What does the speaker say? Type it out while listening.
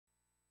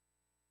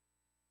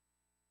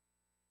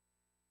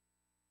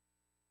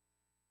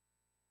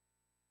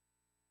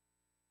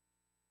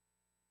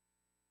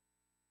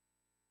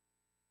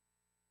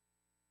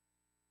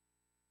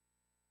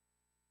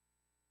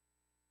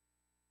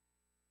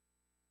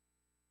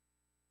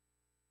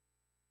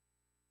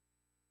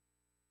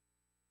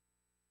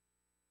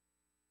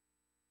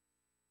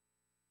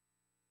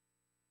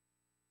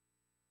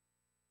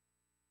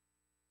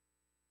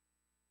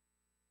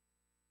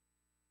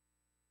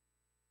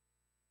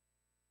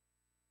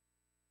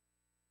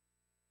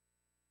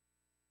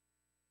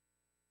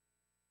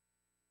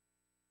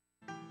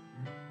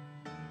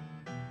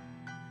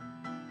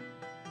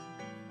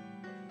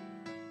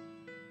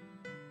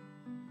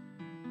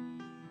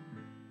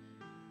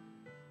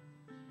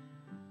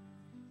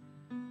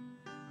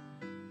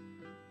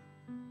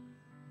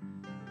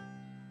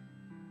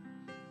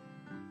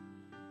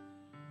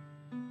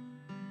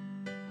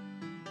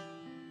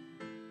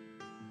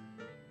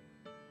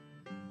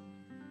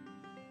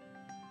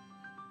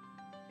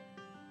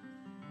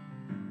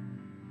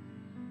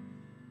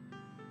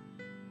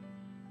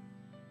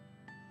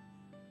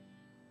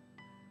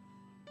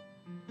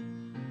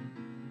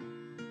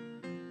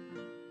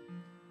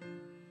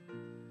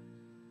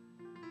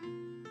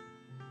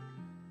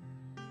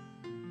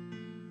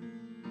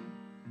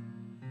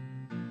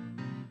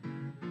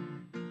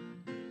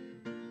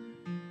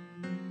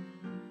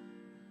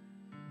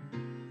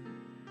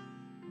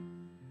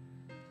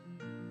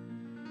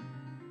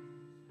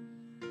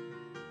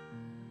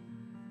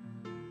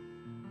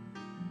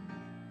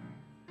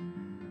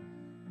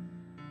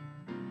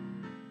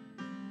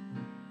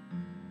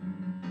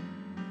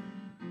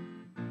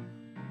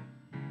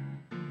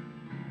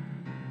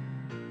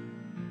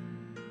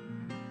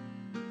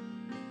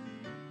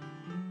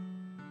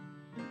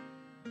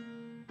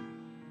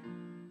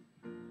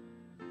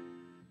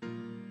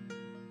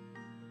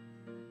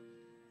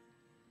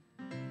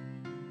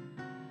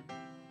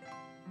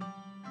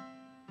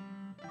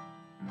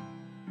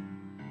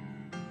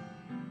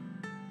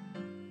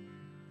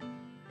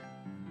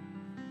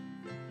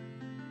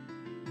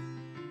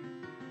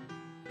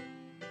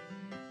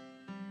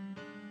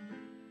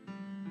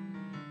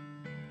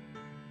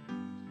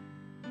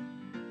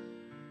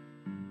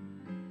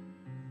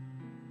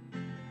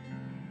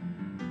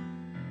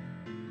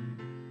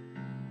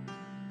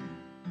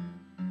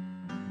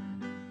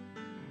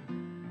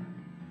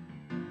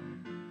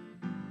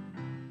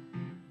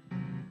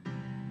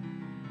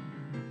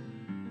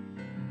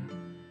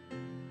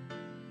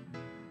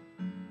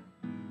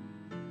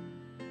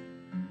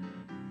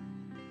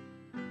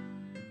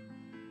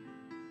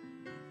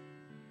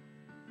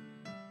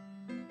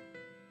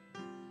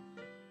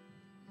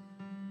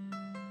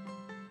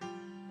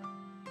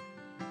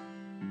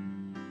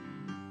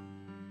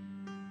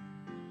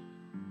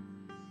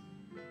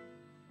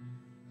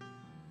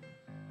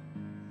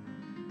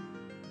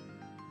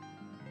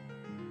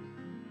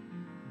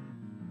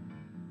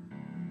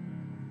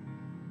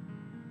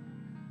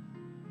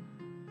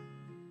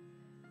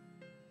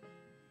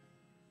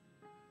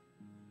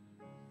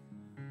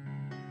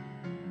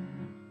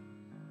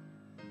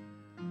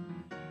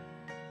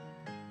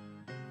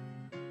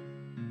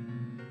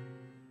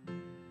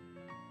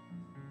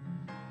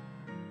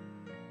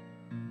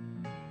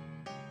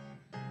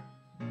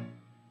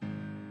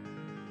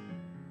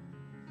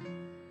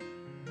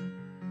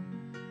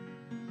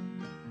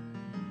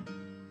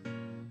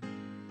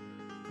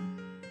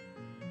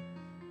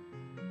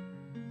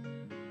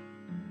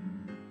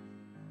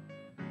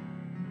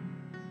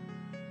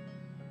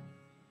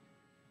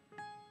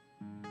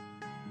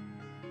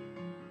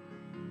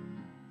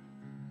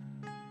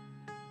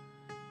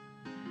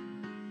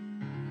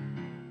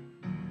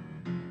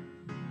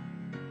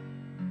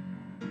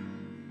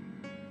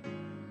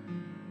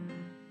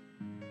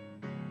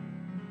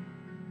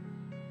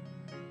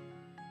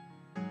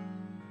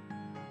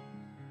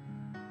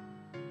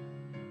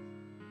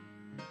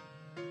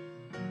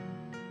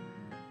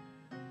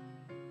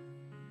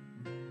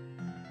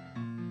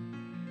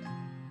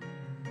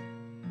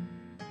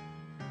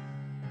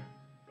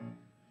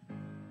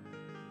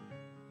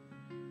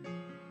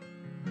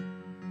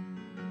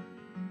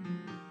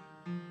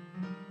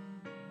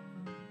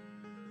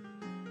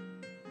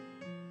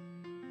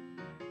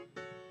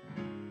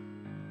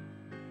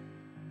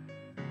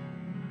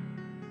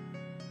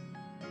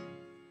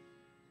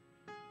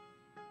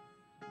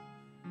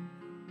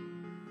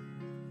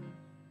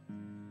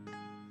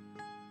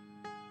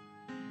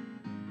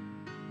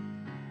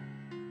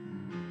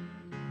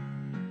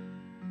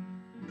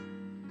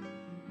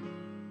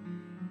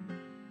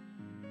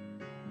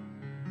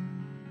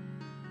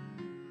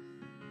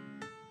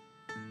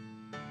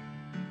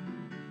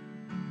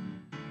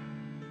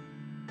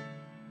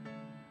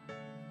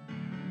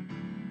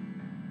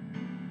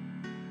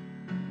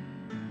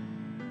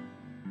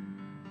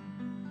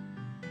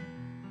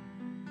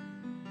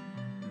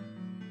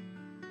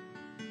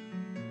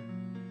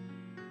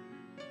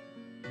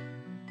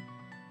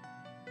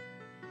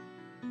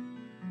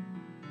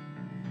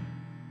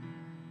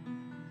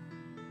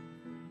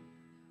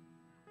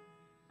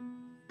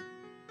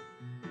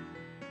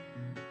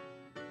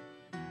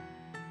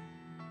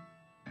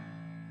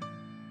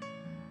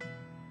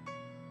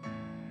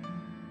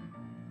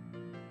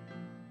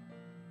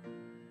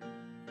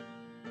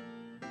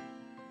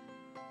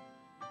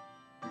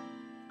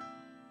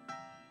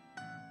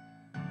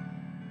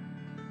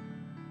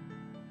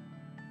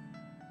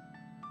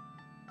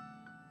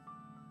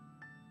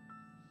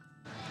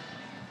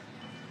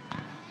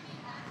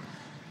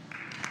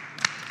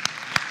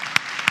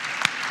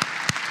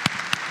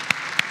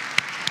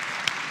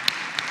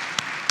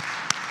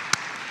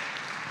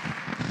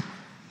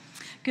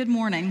Good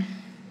morning.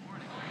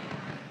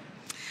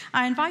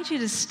 I invite you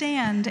to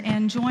stand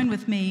and join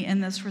with me in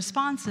this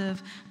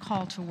responsive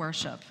call to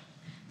worship.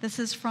 This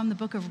is from the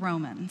book of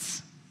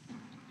Romans.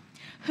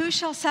 Who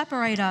shall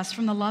separate us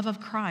from the love of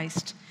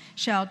Christ?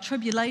 Shall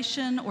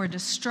tribulation or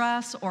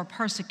distress or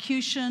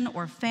persecution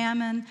or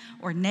famine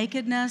or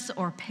nakedness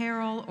or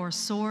peril or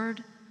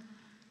sword?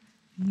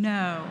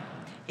 No.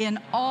 In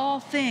all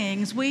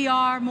things we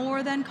are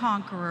more than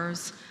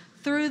conquerors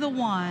through the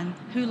one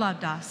who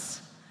loved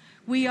us.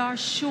 We are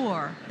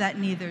sure that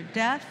neither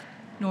death,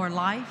 nor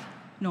life,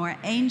 nor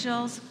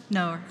angels,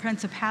 nor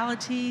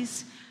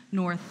principalities,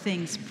 nor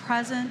things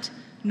present,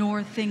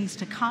 nor things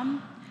to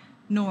come,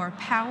 nor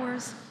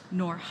powers,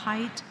 nor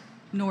height,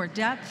 nor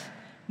depth,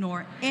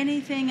 nor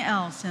anything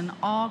else in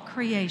all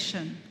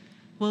creation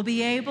will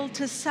be able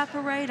to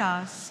separate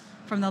us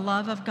from the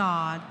love of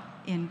God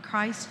in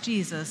Christ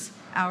Jesus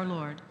our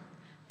Lord.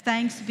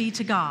 Thanks be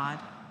to God.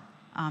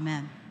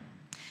 Amen.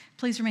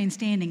 Please remain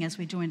standing as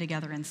we join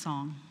together in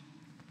song.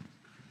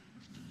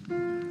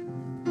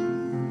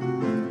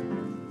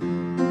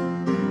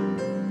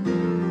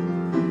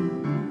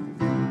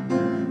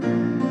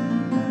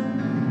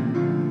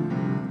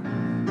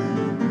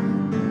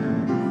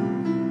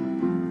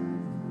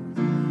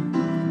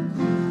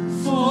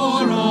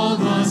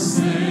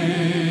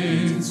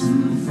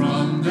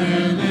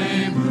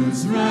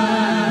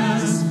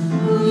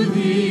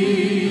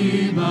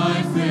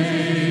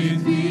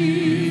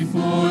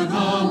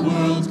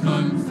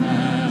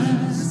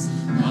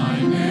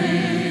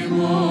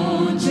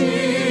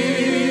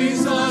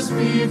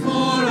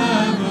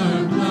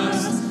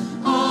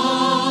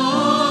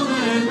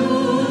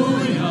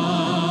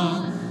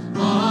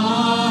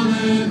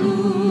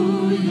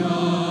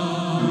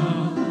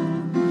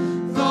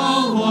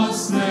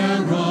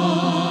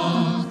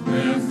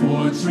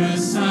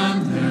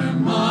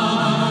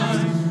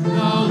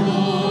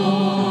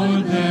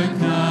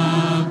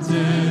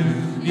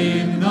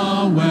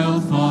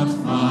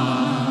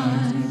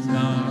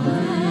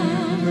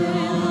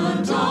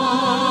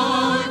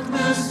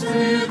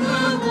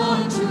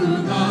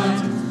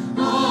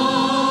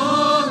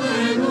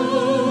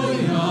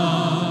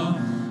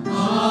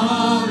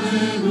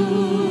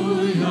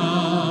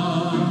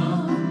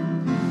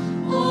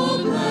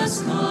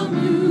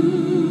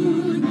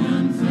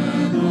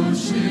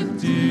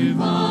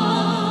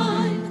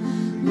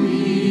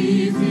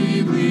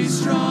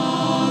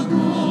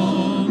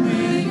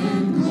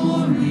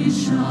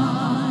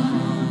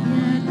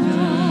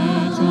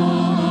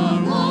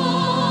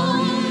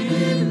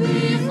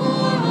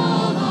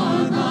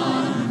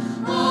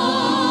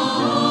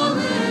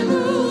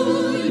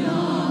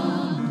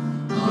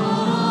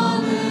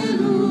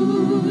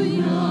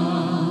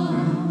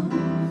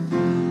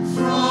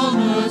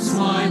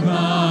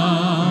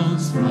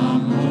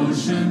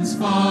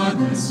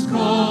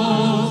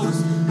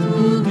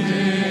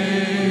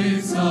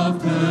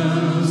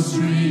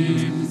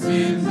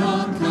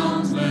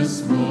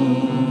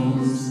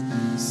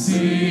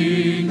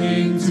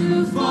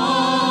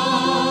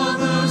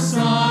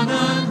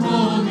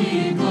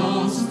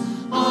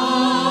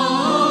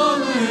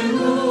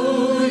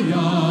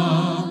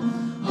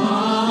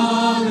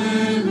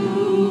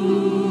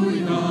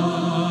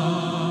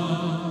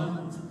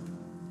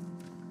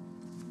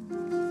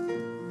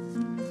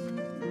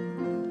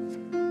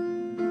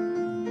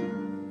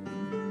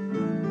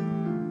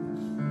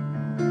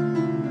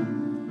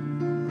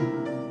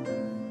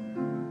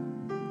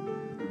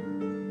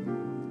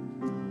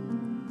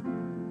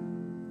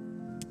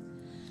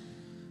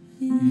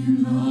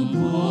 In the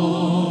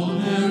bowl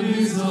there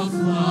is a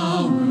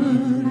flower,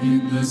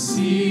 in the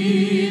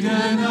seed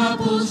an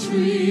apple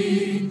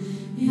tree,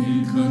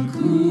 in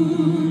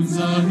cocoons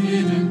a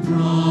hidden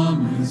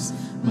promise,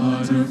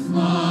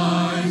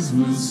 butterflies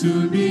will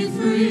soon be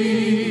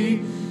free.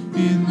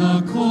 In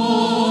the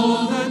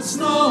cold and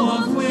snow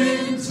of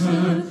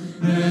winter,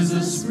 there's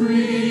a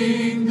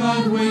spring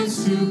that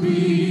waits to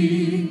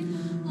be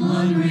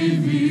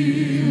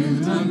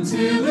unrevealed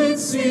until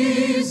its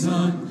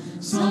season.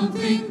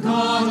 Something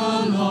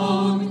God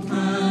alone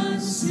can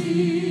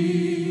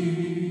see.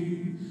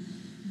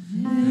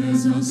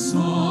 There's a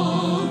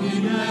song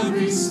in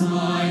every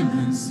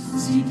silence,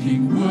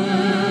 seeking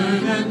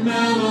word and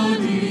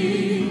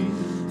melody.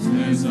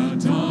 There's a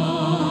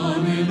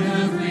dawn in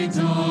every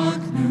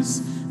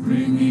darkness,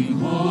 bringing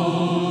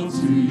hope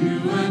to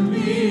you and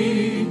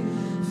me.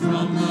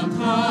 From the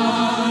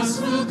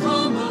past will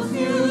come the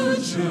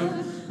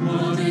future,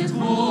 but it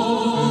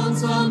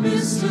holds a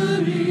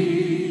mystery.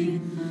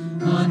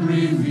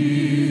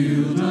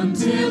 Unrevealed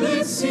until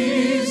its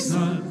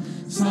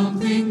season,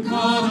 something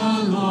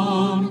God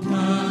alone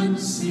can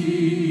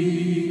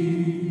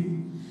see.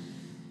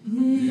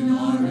 In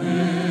our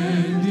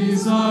end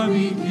is our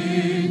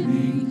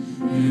beginning,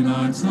 in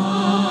our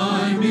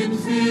time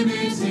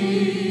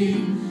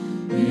infinity.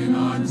 In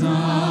our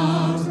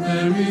doubt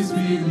there is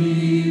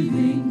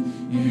believing,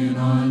 in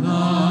our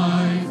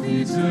life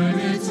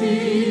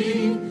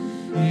eternity.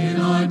 In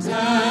our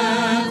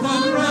death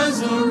and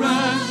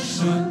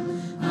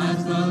resurrection, at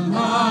the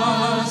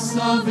last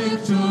a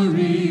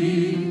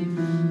victory.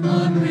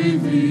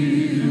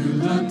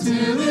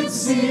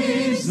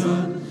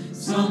 season,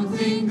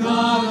 something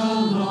God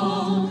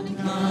alone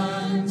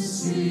can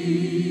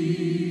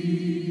see.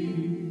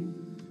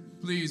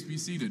 Please be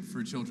seated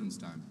for children's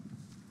time.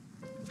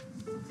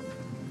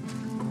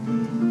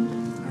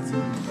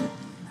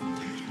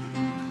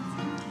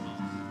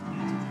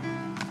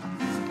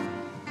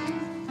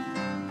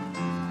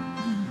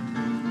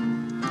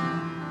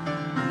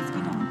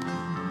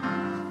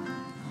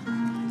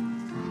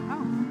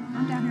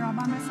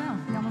 By myself.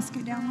 Y'all want to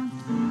scoot down one?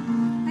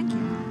 Thank you.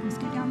 Want to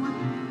scoot down one?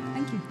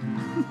 Thank you.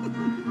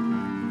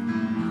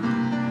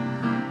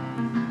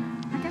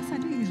 I guess I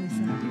do usually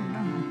sit up here,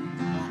 don't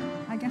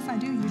I? I guess I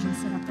do usually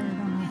sit up there,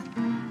 don't I?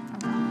 Oh,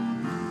 well.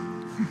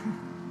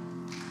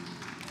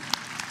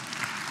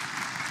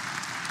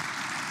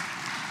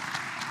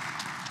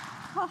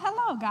 Well,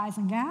 hello, guys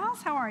and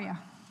gals. How are you?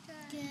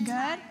 Good.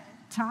 Good?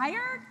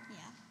 Tired?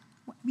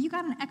 Yeah. You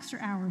got an extra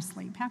hour of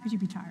sleep. How could you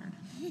be tired?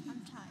 I'm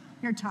tired.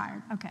 You're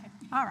tired. Okay.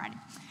 All righty.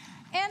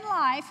 In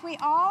life, we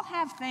all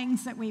have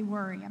things that we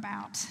worry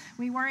about.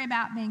 We worry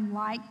about being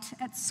liked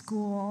at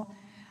school.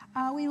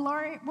 We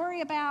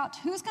worry about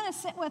who's going to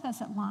sit with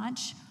us at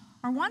lunch.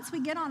 Or once we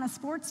get on a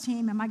sports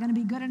team, am I going to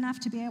be good enough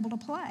to be able to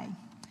play?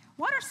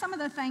 What are some of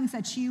the things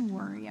that you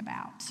worry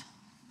about?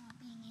 Not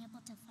being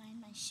able to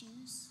find my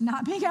shoes.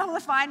 Not being able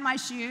to find my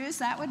shoes.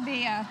 That would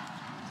be a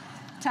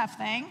tough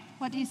thing.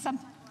 What do you...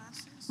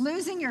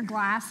 Losing your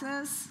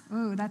glasses.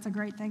 Ooh, that's a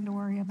great thing to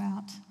worry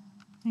about.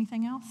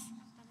 Anything else?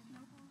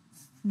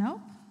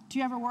 Nope. Do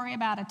you ever worry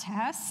about a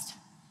test?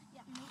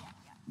 Yeah.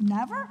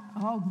 Never?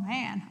 Oh,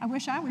 man. I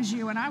wish I was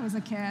you when I was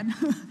a kid.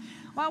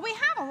 Well, we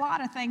have a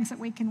lot of things that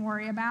we can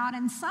worry about,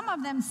 and some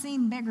of them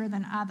seem bigger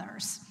than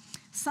others.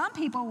 Some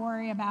people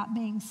worry about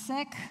being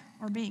sick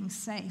or being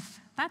safe.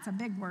 That's a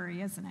big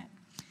worry, isn't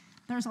it?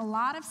 There's a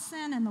lot of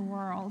sin in the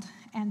world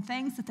and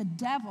things that the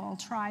devil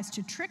tries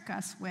to trick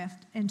us with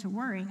into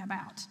worrying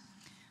about.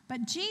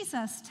 But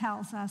Jesus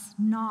tells us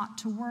not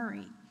to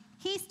worry.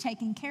 He's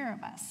taking care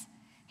of us.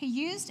 He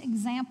used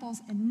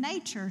examples in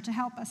nature to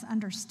help us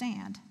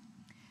understand.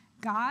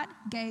 God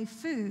gave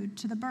food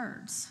to the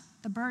birds.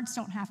 The birds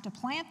don't have to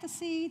plant the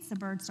seeds. The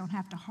birds don't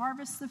have to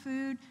harvest the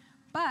food,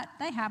 but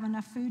they have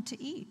enough food to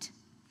eat.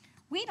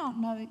 We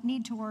don't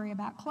need to worry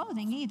about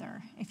clothing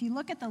either. If you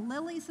look at the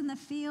lilies in the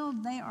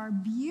field, they are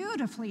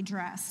beautifully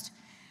dressed.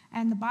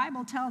 And the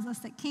Bible tells us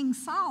that King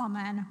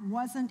Solomon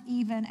wasn't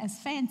even as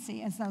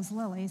fancy as those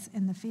lilies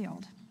in the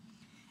field.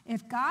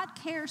 If God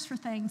cares for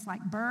things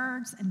like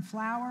birds and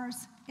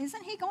flowers,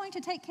 isn't he going to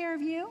take care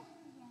of you?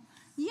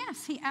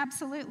 Yes, he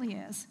absolutely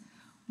is.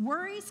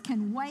 Worries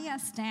can weigh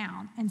us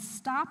down and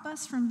stop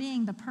us from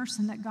being the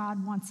person that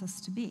God wants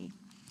us to be.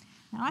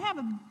 Now, I have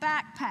a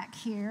backpack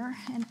here,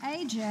 and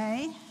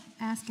AJ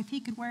asked if he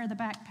could wear the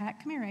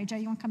backpack. Come here,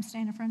 AJ. You want to come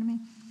stand in front of me?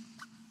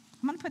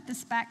 I'm going to put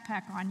this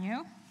backpack on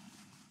you,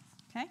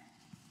 okay?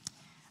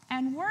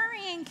 And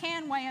worrying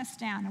can weigh us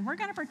down, and we're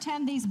going to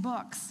pretend these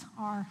books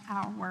are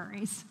our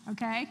worries,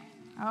 okay?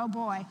 Oh,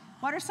 boy.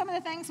 What are some of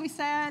the things we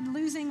said?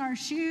 Losing our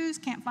shoes,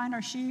 can't find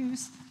our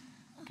shoes.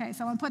 Okay,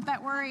 so I'm going to put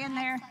that worry in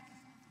there.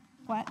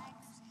 What?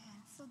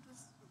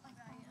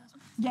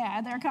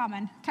 Yeah, they're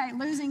coming. Okay,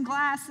 losing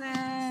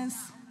glasses.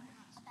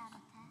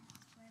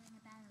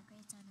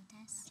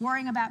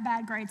 Worrying about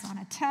bad grades on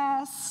a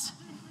test.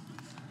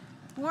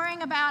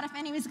 Worrying about if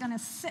anyone's going to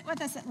sit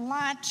with us at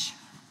lunch.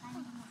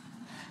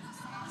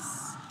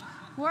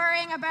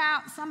 Worrying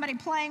about somebody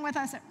playing with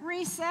us at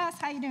recess.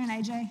 How you doing,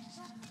 AJ?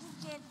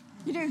 Good.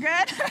 You doing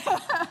good?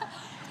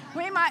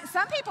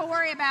 Some people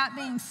worry about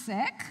being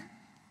sick.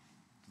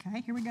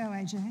 Okay, here we go,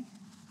 AJ.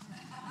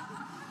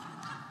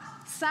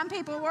 Some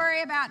people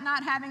worry about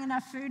not having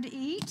enough food to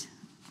eat.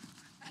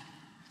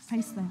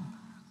 Face them.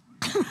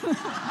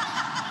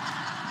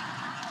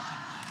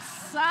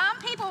 Some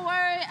people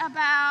worry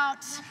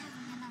about not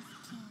having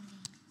enough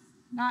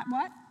candy. not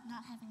what?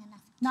 Not having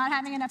enough. Not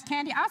having enough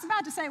candy. I was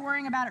about to say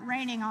worrying about it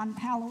raining on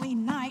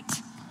Halloween night.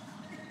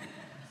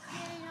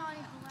 Getting all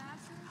your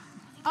glasses.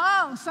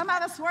 Oh, some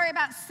of us worry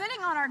about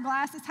sitting on our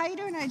glasses. How you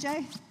doing, AJ?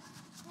 Hang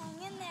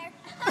in there.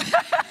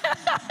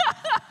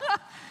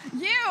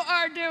 You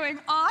are doing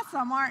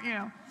awesome, aren't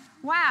you?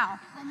 Wow.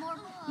 One more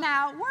book.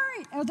 Now,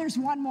 worry. Oh, there's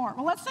one more.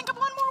 Well, let's think of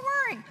one more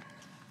worry.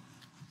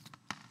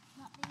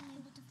 Not being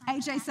able to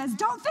find AJ says,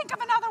 don't think of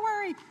another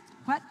worry.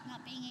 What?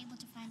 Not being able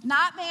to find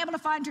Not being able to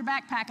find your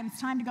backpack, and it's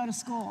time to go to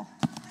school.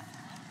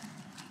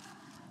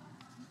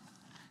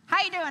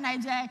 How you doing,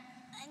 AJ? I'm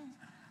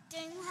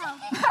doing well.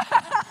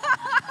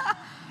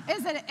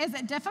 Is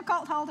it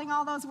difficult holding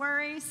all those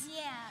worries?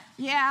 Yeah.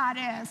 Yeah, it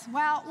is.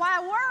 Well,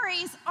 while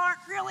worries aren't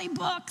really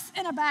books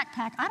in a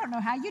backpack, I don't know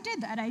how you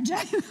did that,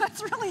 AJ.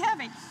 That's really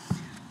heavy.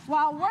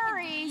 While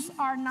worries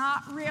are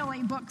not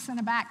really books in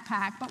a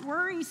backpack, but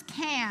worries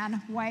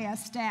can weigh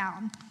us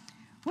down.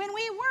 When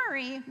we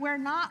worry, we're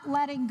not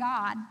letting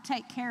God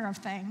take care of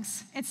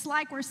things. It's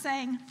like we're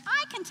saying,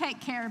 I can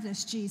take care of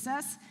this,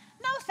 Jesus.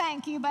 No,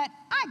 thank you, but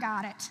I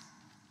got it.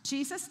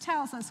 Jesus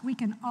tells us we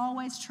can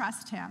always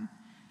trust him.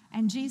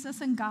 And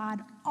Jesus and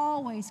God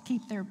always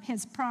keep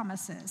his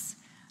promises.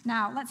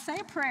 Now, let's say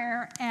a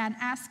prayer and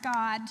ask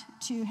God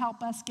to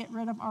help us get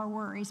rid of our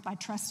worries by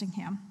trusting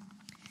him.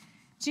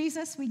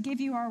 Jesus, we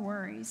give you our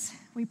worries.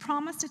 We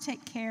promise to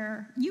take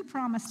care, you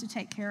promise to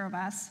take care of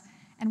us,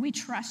 and we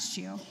trust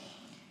you.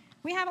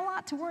 We have a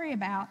lot to worry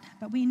about,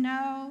 but we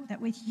know that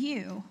with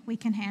you, we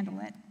can handle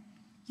it.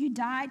 You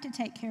died to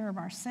take care of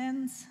our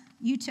sins.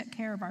 You took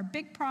care of our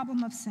big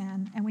problem of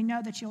sin, and we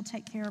know that you'll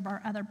take care of our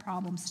other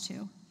problems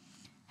too.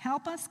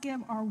 Help us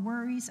give our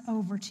worries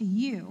over to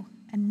you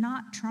and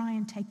not try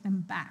and take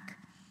them back.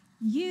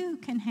 You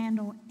can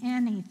handle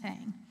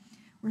anything.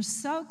 We're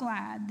so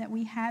glad that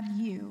we have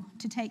you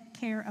to take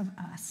care of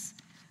us.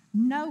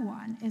 No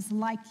one is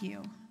like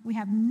you. We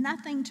have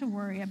nothing to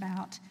worry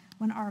about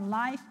when our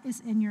life is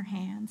in your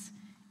hands.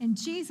 In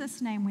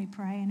Jesus' name we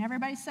pray. And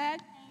everybody said,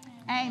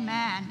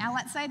 Amen. Now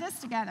let's say this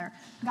together.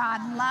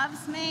 God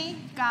loves me,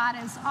 God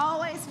is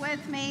always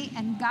with me,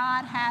 and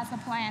God has a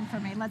plan for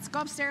me. Let's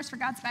go upstairs for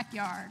God's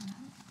backyard.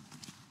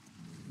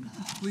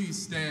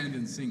 Please stand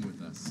and sing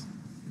with us.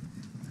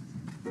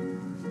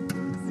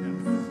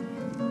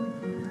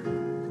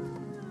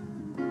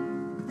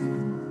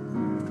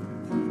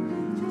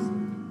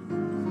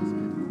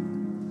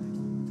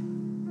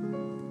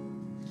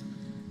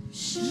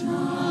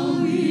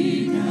 Shall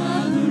we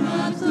gather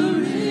at the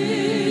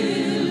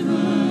river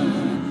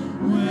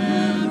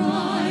where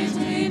bright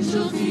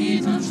angel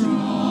feet have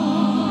trod,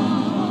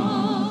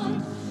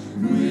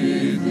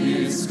 with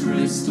its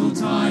crystal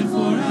tide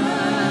forever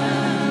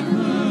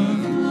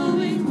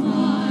flowing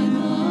by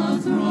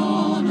the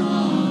throne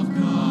of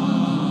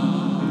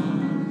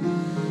God?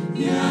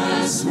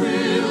 Yes,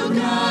 we'll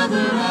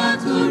gather at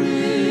the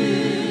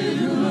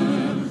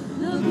river,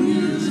 the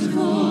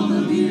beautiful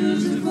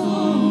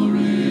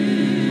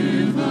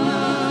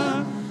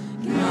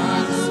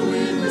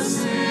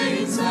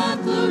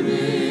the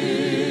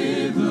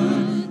river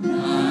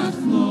that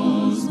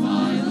flows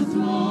by the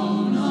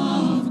throne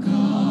of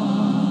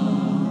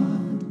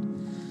God.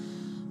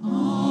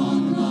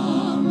 On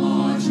the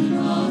margin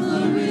of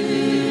the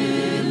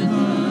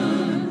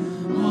river,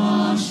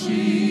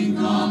 washing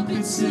up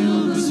its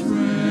silver spray,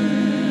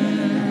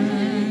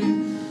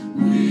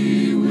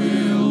 we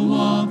will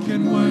walk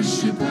and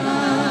worship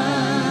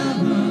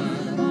ever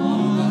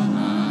on the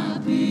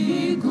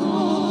happy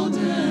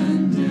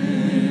golden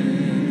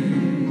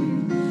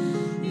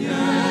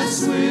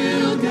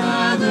we'll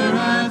gather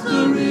at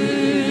the river,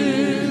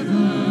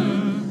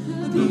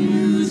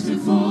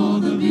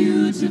 the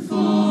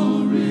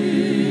beautiful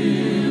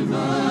river.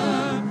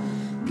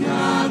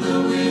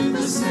 Gather with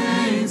the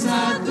saints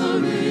at the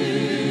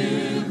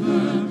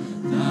river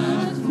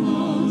that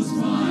flows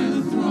by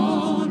the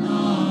throne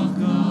of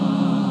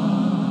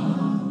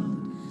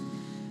God.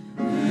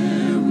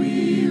 There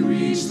we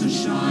reach the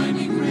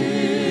shining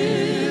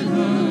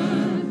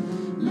river,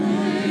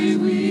 lay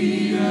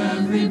we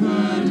every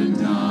burden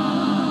down.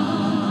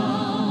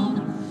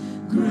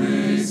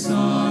 Grace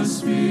our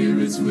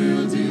spirits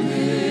will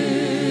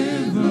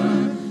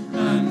deliver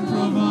and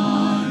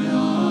provide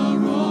a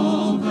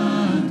robe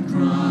and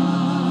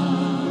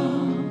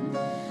crown.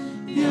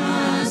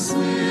 Yes,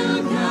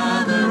 we'll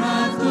gather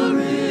at the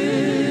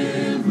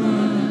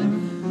river,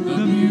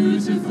 the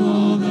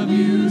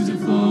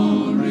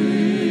beautiful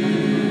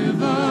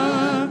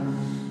river.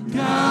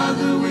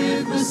 Gather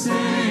with the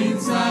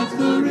saints at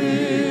the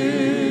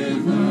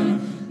river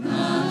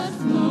that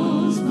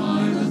flows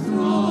by the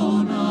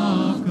throne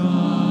of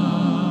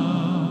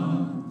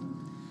God.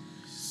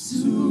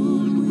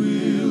 Soon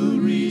we'll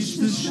reach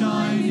the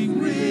shining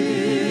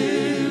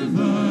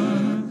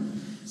river.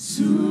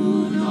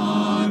 Soon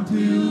our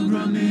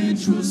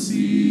pilgrimage will cease.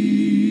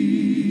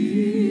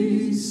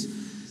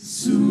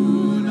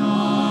 Soon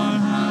our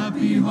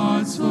happy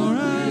hearts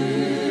forever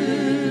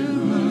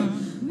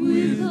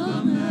with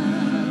the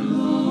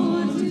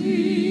melody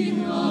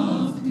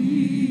of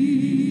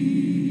peace.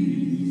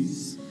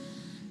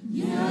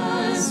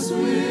 Yes,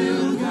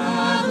 we'll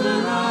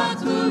gather at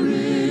the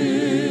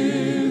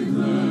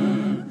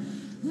river,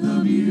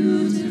 the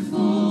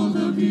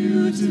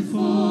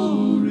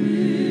beautiful river.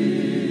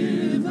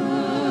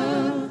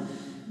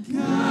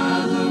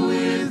 Gather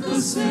with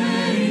the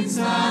saints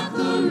at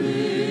the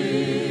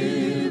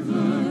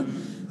river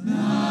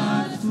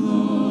that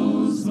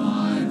flows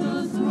by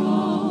the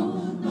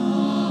throne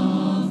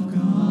of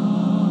God.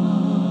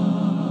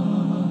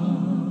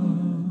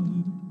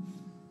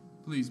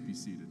 Please be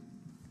seated.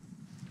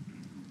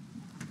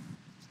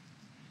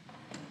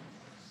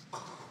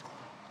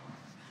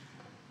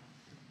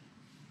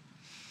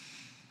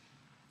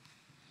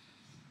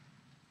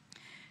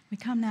 We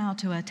come now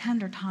to a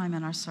tender time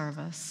in our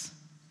service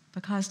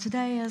because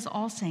today is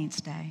All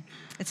Saints' Day.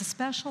 It's a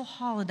special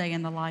holiday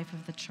in the life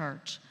of the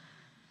church.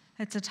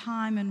 It's a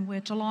time in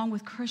which, along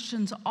with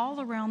Christians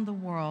all around the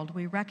world,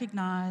 we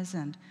recognize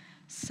and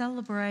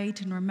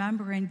celebrate and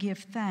remember and give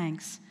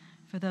thanks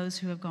for those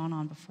who have gone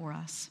on before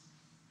us.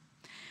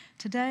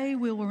 Today,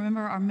 we will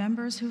remember our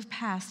members who have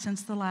passed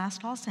since the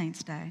last All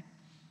Saints' Day.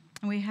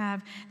 And we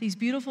have these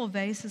beautiful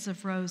vases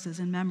of roses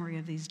in memory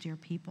of these dear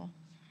people.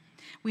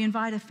 We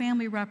invite a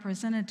family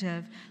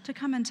representative to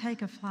come and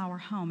take a flower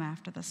home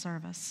after the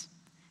service.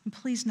 And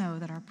please know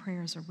that our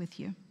prayers are with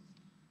you.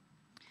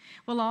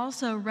 We'll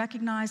also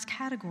recognize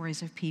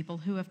categories of people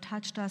who have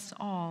touched us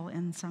all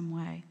in some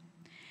way.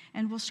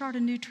 And we'll start a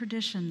new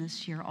tradition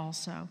this year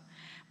also.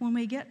 When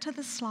we get to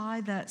the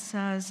slide that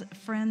says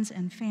friends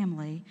and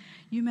family,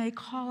 you may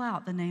call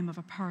out the name of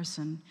a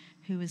person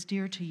who is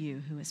dear to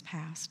you who has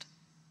passed.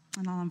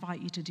 And I'll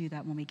invite you to do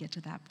that when we get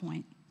to that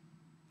point.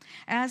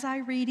 As I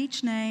read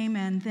each name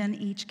and then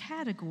each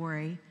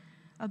category,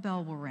 a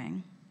bell will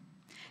ring.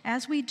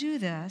 As we do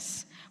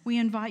this, we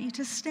invite you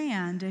to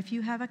stand if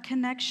you have a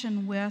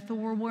connection with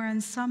or were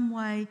in some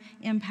way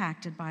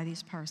impacted by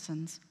these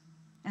persons,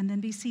 and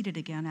then be seated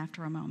again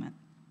after a moment.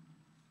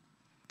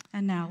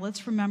 And now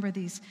let's remember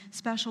these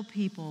special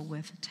people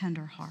with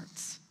tender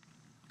hearts.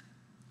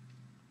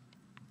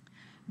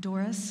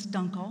 Doris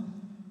Dunkel,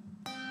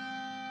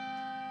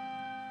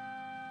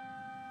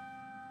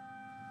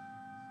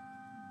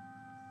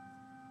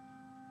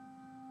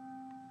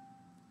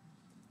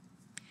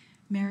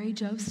 Mary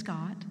Jo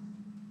Scott,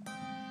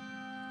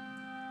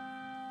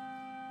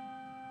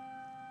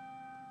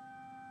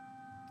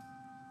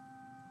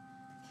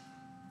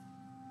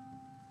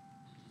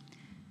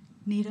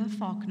 Nita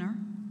Faulkner,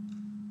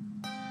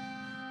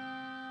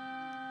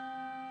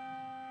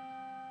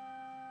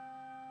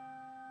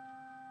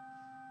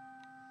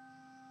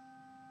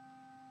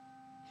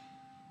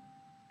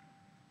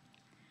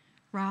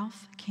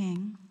 Ralph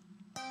King,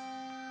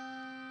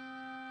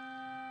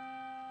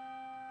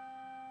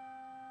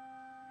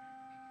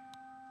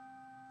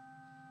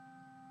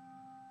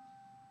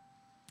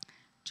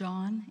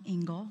 John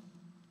Engel,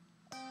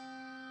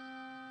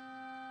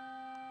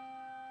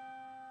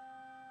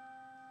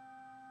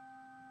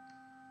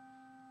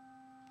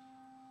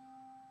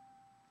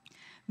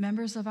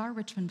 members of our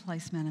Richmond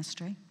Place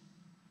ministry,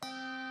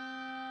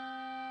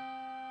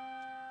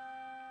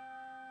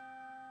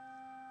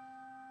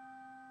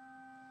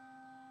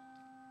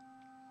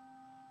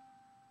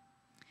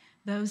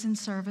 those in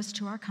service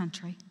to our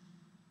country,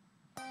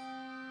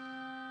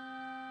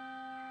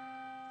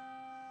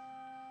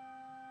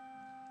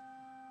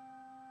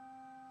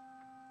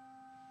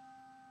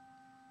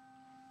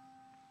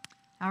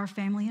 our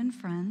family and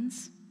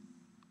friends,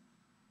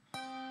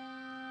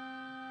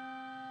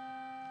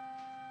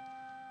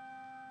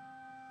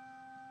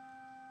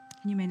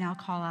 and you may now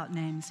call out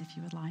names if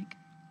you would like.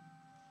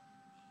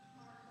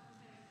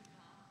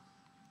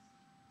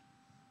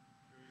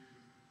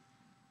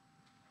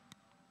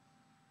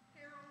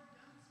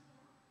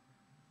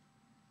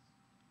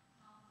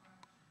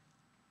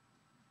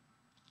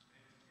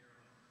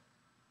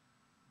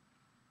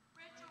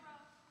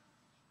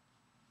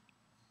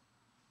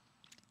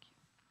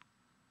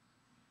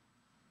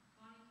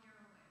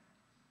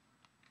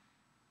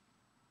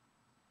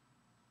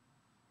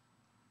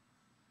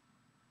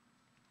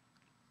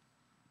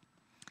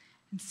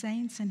 And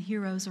saints and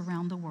heroes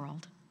around the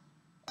world.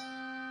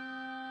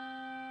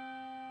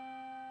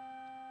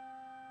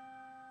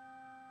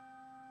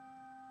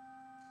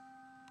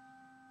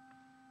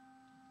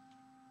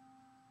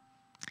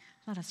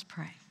 Let us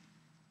pray.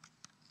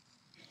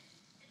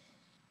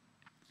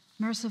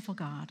 Merciful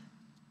God,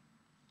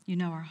 you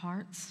know our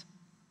hearts,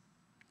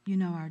 you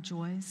know our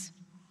joys,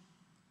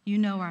 you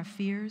know our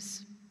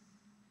fears,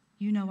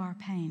 you know our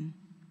pain.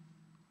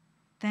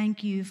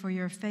 Thank you for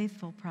your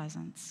faithful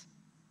presence.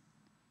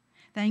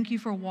 Thank you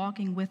for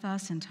walking with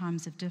us in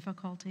times of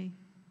difficulty.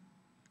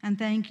 And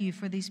thank you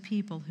for these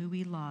people who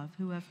we love,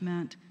 who have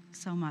meant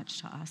so much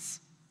to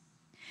us.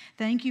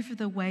 Thank you for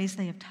the ways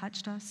they have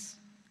touched us,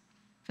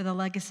 for the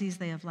legacies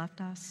they have left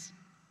us,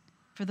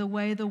 for the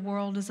way the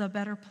world is a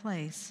better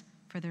place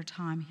for their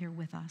time here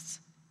with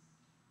us.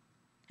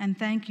 And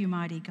thank you,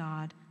 mighty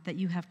God, that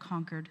you have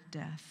conquered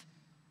death.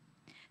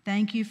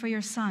 Thank you for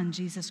your Son,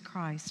 Jesus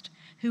Christ,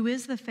 who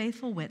is the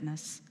faithful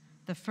witness,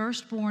 the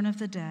firstborn of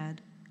the dead,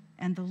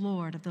 and the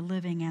Lord of the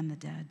living and the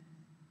dead.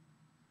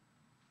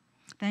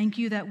 Thank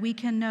you that we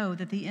can know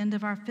that the end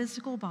of our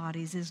physical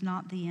bodies is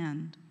not the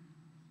end.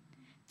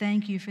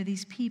 Thank you for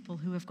these people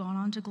who have gone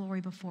on to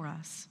glory before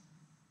us.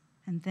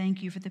 And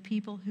thank you for the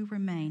people who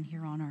remain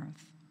here on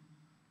earth.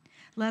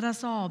 Let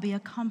us all be a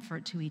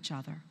comfort to each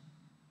other,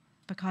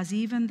 because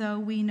even though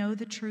we know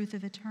the truth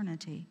of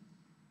eternity,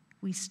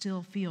 we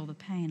still feel the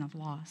pain of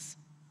loss.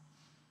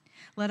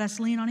 Let us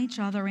lean on each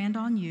other and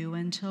on you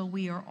until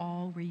we are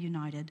all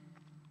reunited.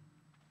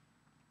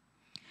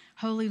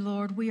 Holy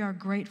Lord, we are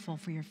grateful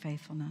for your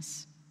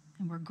faithfulness,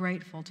 and we're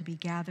grateful to be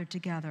gathered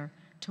together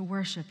to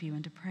worship you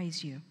and to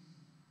praise you.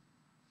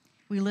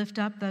 We lift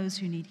up those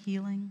who need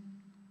healing,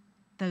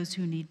 those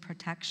who need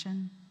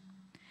protection,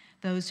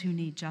 those who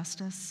need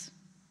justice,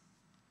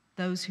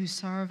 those who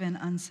serve in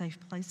unsafe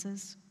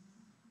places,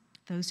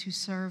 those who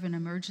serve in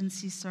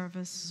emergency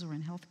services or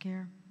in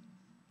healthcare,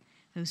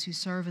 those who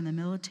serve in the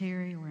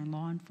military or in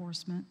law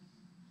enforcement.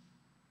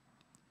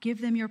 Give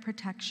them your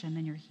protection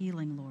and your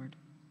healing, Lord.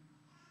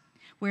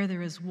 Where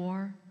there is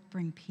war,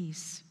 bring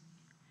peace.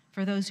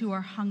 For those who are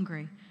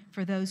hungry,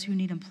 for those who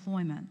need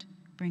employment,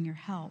 bring your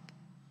help,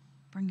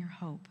 bring your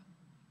hope.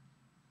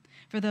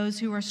 for those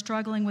who are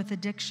struggling with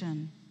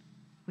addiction,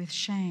 with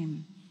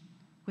shame,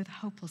 with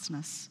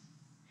hopelessness.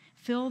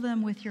 Fill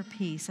them with your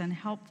peace and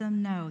help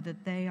them know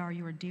that they are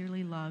your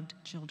dearly loved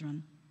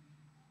children.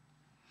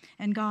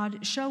 And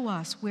God, show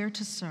us where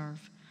to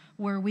serve,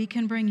 where we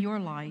can bring your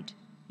light,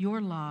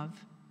 your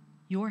love,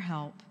 your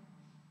help,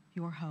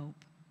 your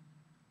hope.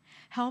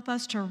 Help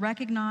us to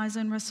recognize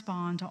and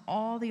respond to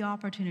all the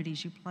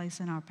opportunities you place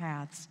in our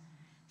paths,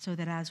 so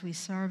that as we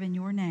serve in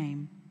your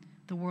name,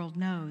 the world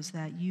knows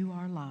that you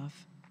are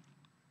love.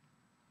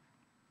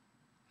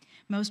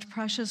 Most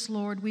precious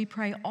Lord, we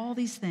pray all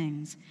these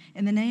things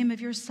in the name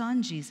of your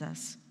Son,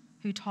 Jesus,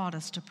 who taught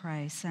us to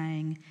pray,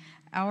 saying,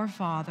 Our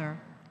Father,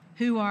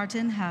 who art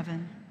in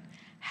heaven,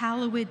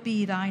 hallowed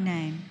be thy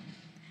name.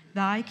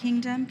 Thy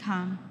kingdom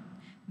come,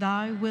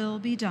 thy will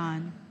be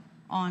done,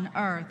 on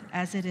earth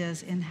as it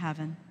is in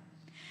heaven.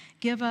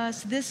 Give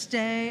us this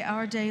day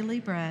our daily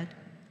bread,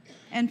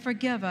 and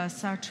forgive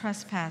us our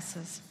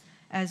trespasses,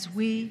 as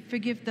we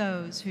forgive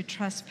those who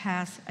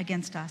trespass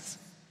against us.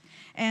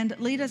 And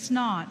lead us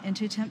not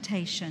into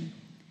temptation,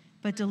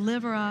 but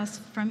deliver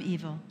us from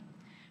evil.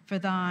 For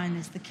thine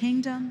is the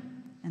kingdom,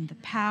 and the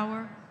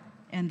power,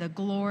 and the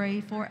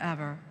glory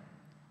forever.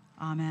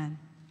 Amen.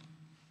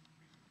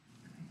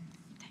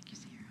 Thank you,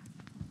 Sarah.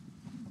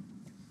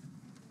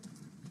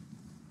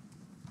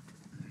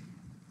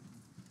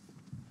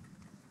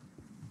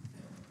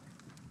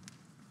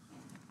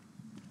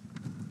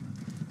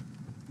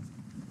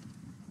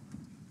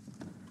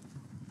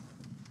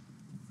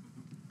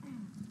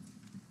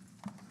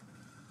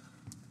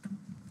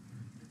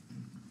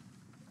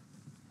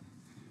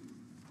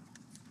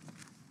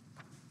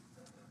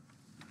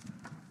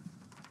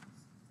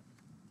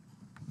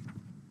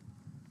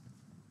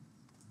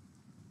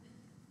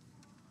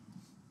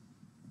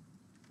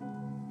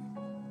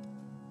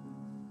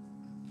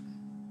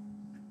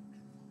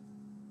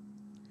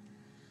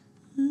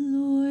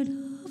 Lord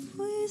of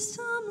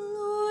wisdom,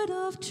 Lord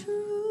of truth,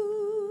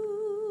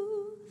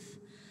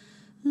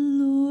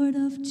 Lord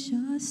of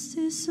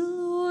justice,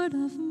 Lord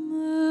of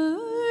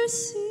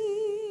mercy,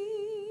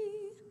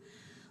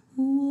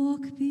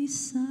 walk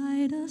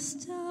beside us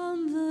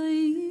down the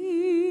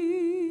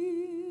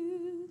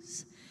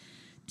years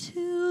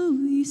till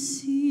we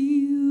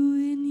see you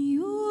in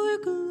your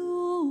glory.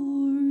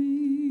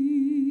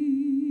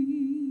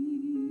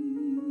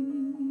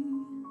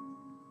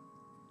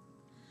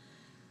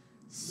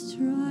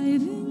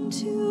 Striving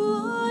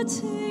to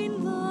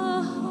attain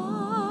the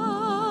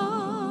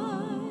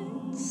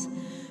heights,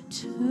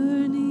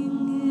 turning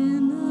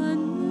in a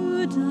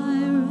new direction,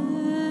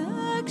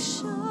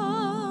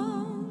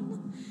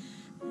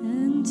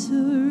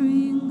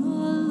 entering a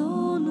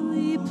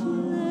lonely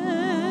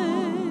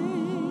place,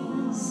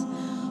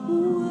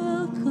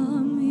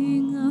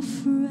 welcoming a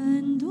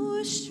friend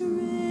or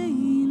stranger.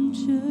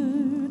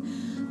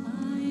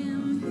 I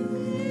am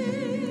here,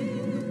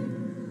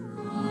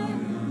 I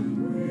am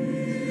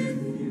with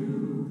you,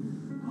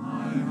 I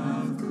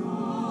have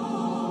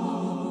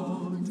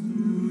called, do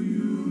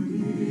you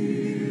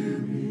hear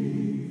me?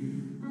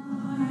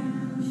 I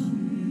am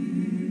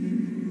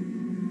here,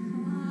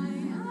 I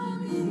am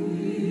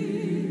here,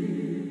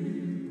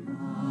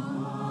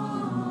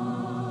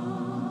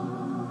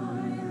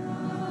 I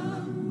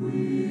am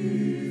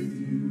with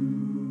you.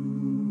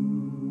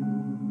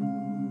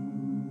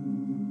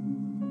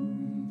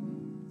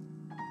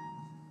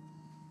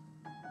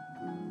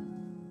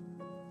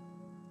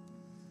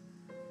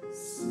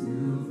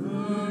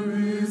 Silver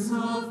is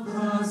of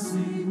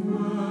passing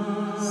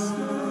worth,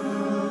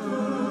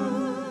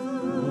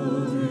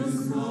 gold is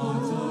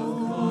not of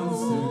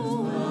constant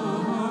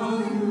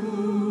value.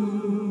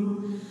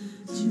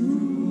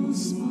 Jewels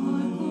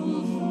sparkle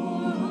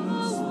for a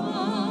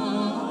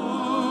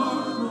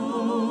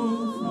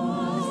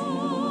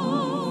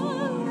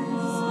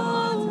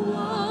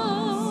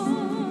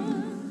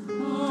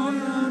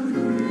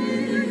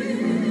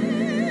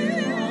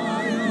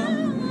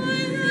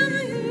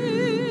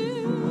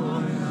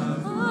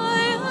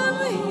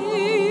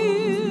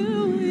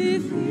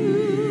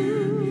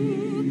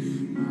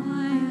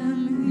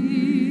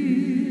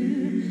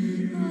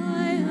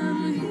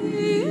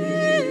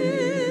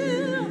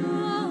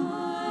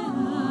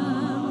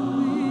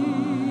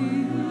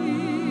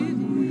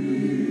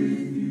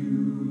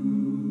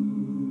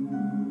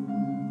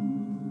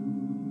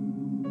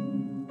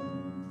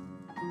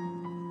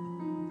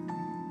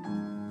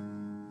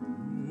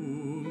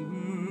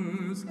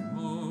Rulers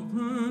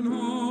govern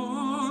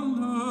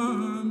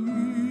under me,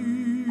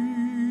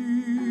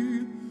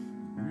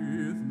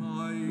 with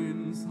my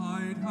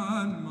insight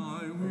and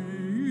my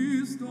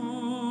wisdom.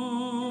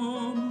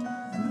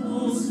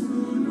 Those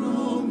who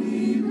know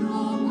me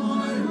know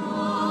my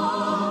love,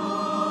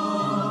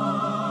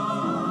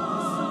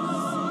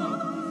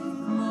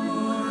 my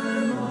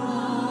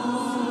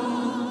love.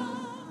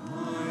 I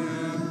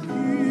am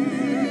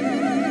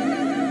here,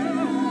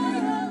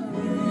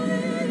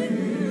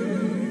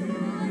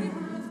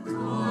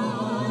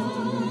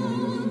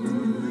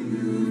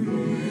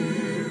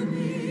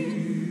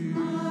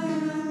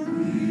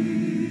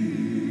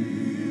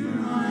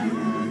 I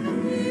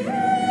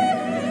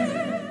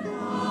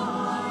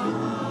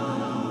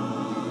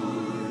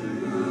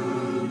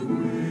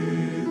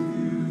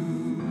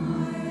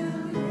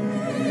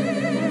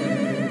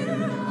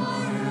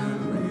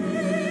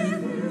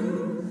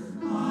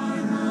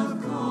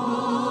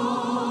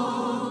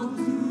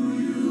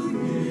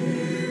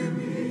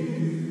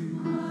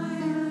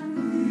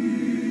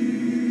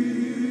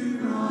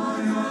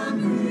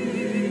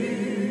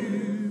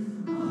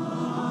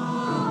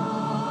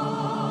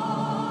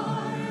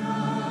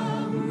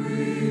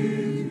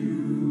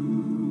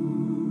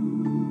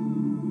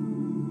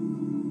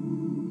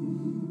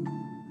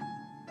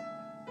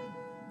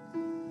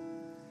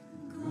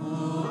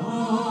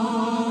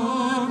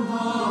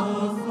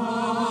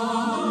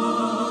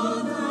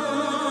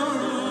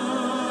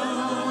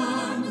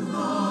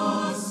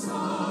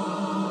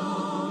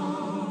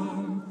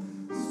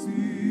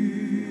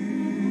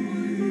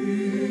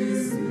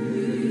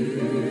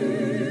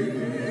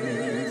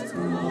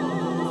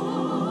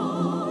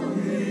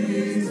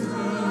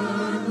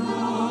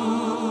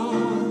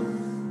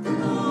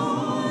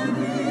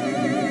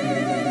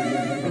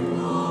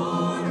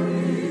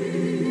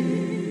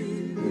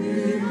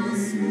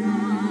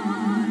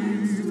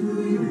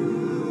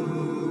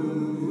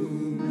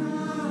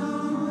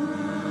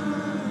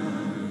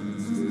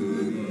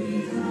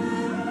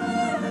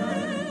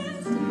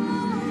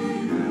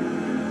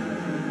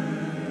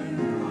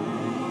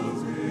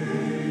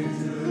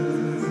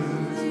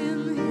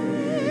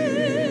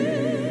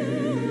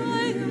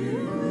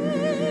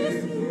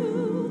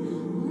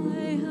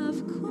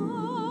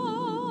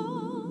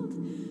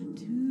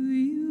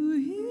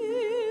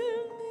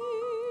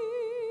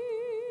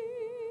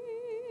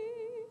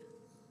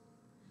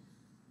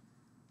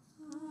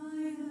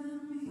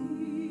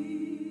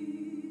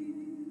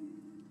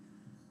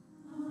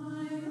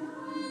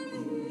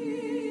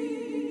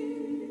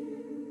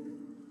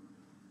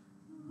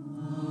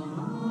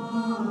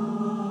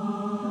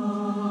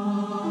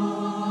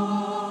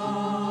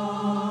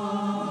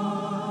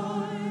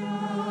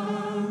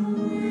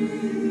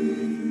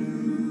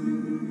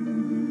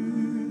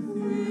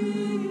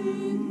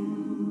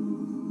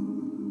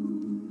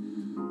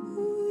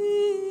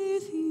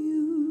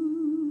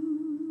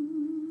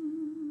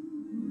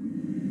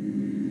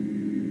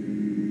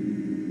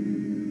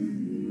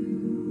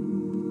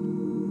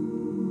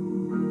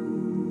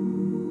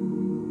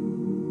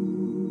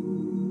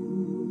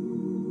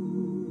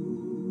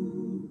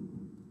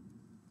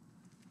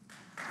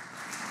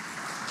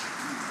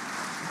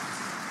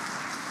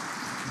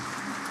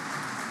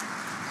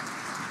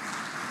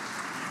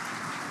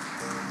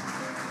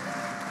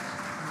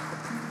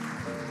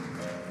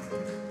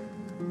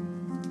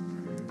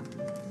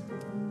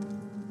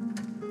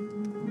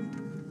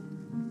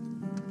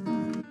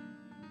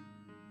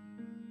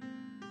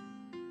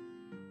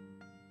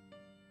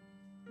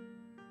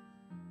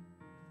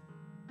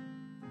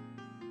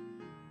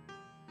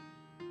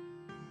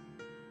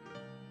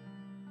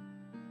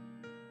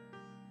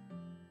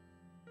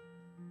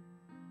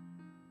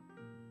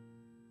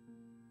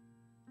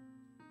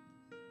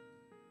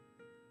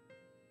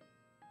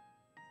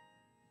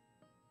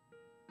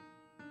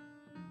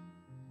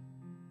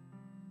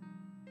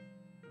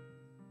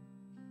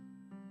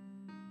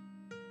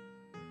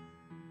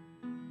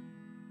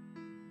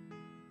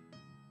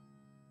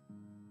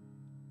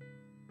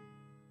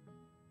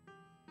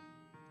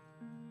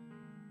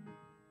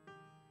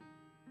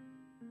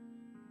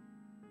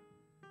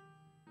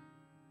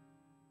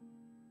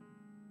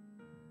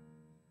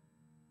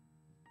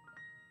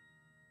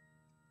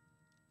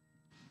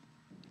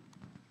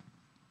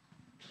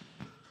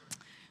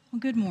Well,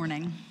 good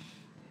morning.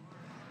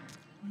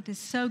 It is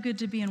so good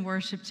to be in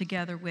worship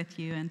together with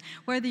you. And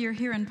whether you're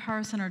here in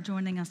person or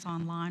joining us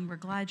online, we're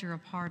glad you're a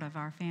part of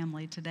our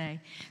family today.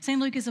 St.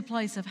 Luke is a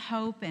place of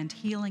hope and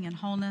healing and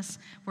wholeness.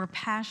 We're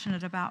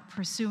passionate about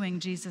pursuing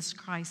Jesus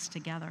Christ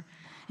together.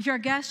 If you're a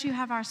guest, you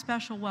have our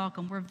special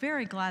welcome. We're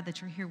very glad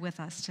that you're here with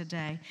us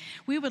today.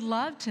 We would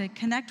love to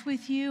connect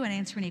with you and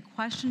answer any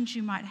questions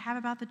you might have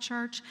about the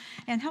church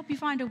and help you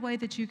find a way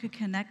that you could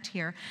connect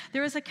here.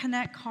 There is a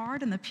Connect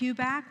card in the pew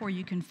back where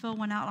you can fill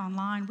one out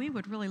online. We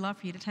would really love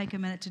for you to take a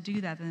minute to do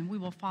that, and we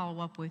will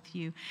follow up with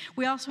you.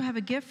 We also have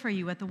a gift for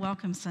you at the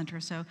Welcome Center,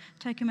 so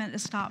take a minute to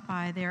stop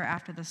by there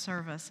after the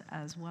service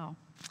as well.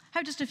 I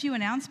have just a few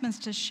announcements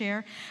to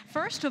share.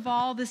 First of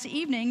all, this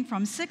evening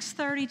from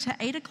 6:30 to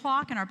 8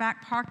 o'clock in our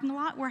back parking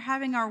lot, we're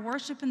having our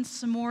Worship and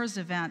S'mores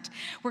event.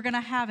 We're going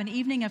to have an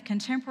evening of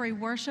contemporary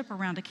worship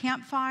around a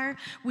campfire.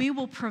 We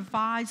will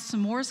provide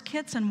s'mores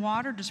kits and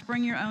water. Just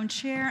bring your own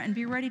chair and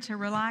be ready to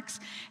relax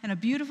in a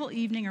beautiful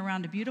evening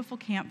around a beautiful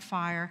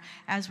campfire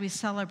as we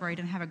celebrate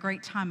and have a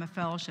great time of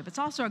fellowship. It's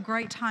also a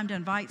great time to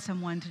invite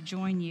someone to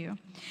join you.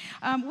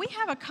 We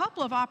have a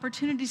couple of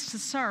opportunities to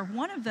serve.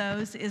 One of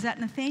those is at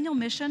Nathaniel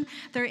Mission.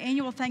 Their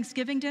annual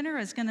Thanksgiving dinner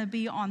is going to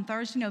be on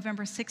Thursday,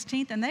 November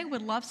 16th, and they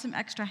would love some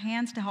extra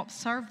hands to help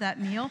serve that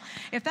meal.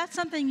 If that's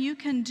something you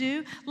can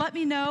do, let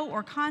me know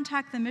or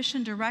contact the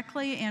mission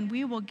directly, and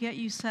we will get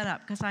you set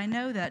up, because I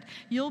know that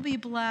you'll be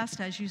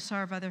blessed as you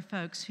serve other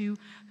folks who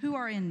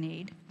are in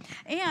need.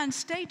 And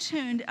stay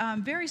tuned.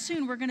 Very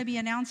soon, we're going to be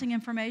announcing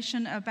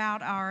information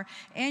about our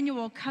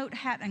annual coat,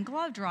 hat, and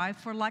glove drive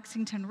for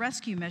Lexington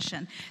Rescue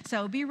Mission.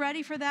 So be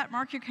ready for that.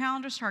 Mark your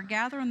calendar. Start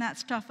gathering that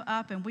stuff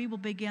up, and we will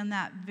begin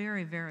that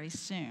very, very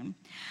soon.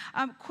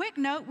 Quick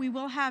note, we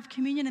will have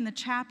communion in the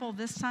chapel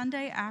this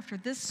Sunday after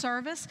this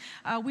service.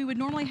 We would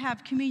normally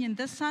have communion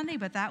this Sunday,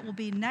 but that will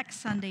be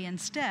next Sunday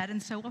instead,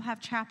 and so we'll have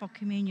chapel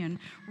communion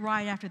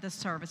right after this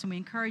service, and we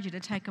encourage you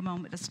to take a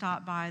moment to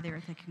stop by there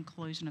at the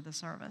conclusion of the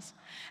service.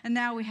 And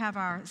now we have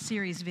our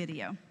series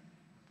video.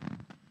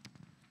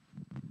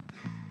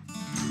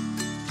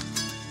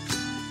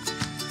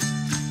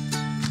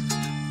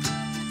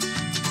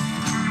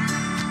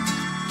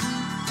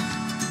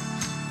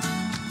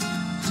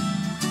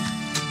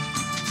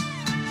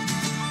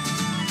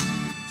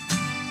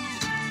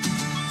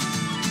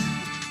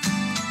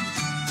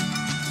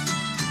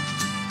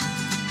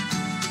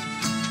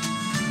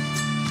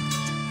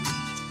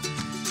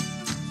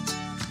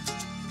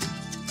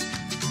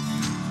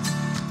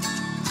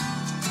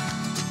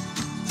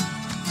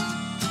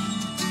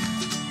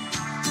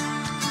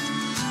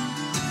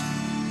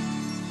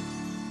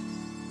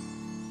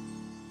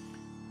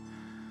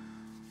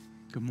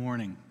 Good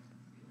morning.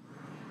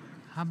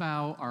 How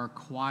about our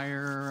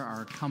choir,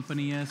 our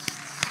accompanists?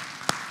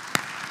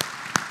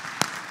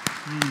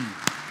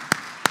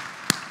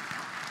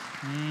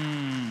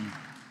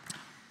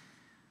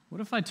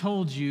 What if I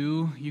told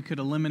you you could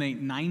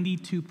eliminate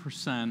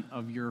 92%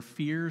 of your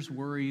fears,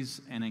 worries,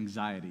 and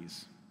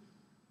anxieties?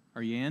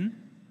 Are you in?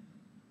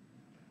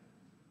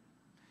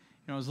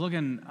 I was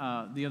looking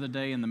the other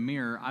day in the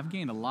mirror. I've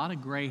gained a lot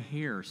of gray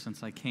hair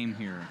since I came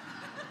here.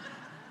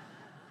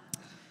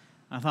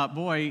 I thought,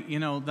 boy,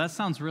 that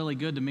sounds really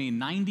good to me.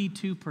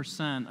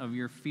 92% of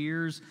your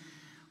fears,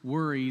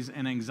 worries,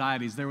 and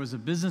anxieties. There was a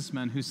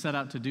businessman who set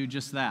out to do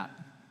just that.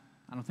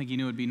 I don't think he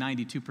knew it would be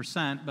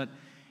 92%, but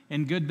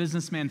in good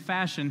businessman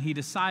fashion, he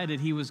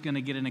decided he was going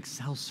to get an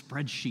Excel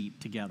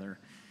spreadsheet together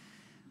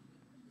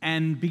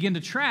and begin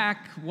to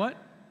track what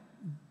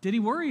did he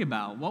worry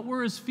about? What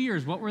were his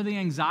fears? What were the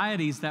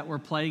anxieties that were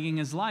plaguing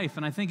his life?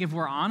 And I think if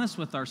we're honest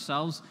with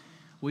ourselves,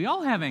 we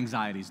all have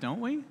anxieties,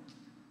 don't we?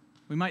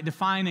 We might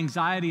define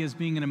anxiety as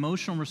being an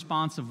emotional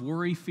response of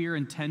worry, fear,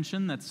 and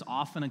tension that's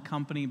often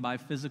accompanied by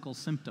physical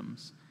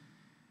symptoms.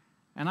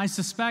 And I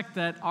suspect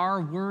that our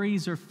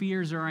worries or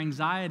fears or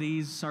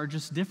anxieties are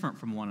just different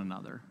from one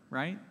another,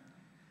 right?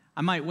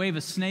 I might wave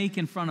a snake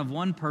in front of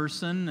one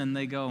person and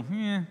they go,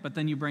 but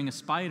then you bring a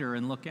spider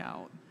and look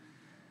out.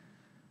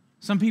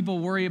 Some people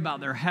worry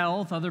about their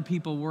health. Other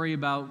people worry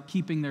about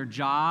keeping their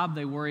job.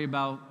 They worry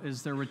about,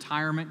 is their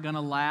retirement going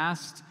to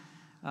last?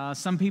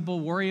 Some people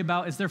worry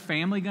about, is their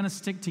family going to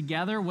stick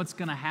together? What's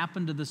going to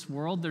happen to this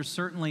world? There's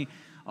certainly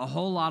a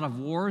whole lot of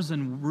wars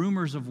and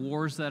rumors of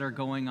wars that are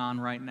going on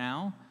right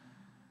now.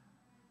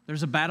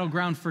 There's a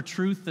battleground for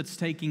truth that's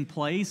taking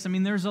place.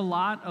 There's a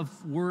lot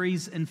of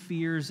worries and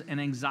fears and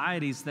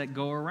anxieties that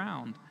go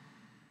around.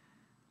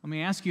 Let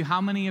me ask you, how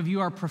many of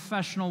you are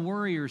professional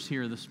worriers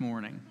here this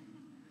morning?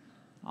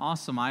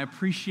 Awesome. I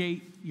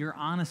appreciate your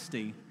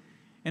honesty.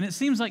 And it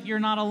seems like you're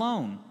not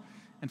alone.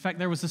 In fact,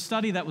 there was a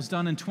study that was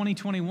done in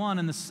 2021,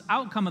 and the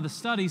outcome of the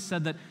study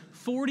said that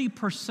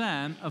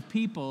 40% of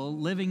people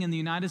living in the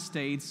United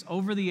States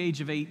over the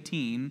age of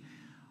 18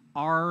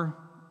 are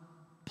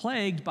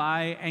plagued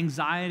by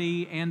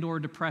anxiety and or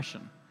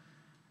depression.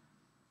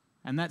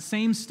 And that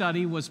same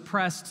study was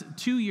pressed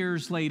 2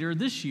 years later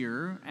this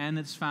year, and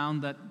it's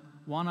found that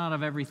 1 out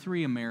of every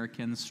 3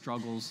 Americans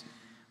struggles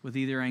with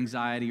either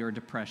anxiety or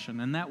depression.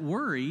 And that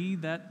worry,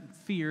 that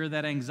fear,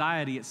 that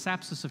anxiety, it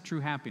saps us of true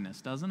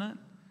happiness, doesn't it?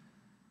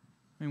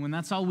 I mean, when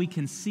that's all we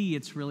can see,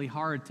 it's really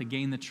hard to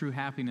gain the true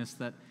happiness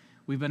that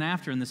we've been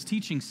after in this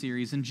teaching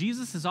series. And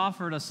Jesus has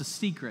offered us a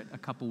secret a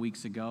couple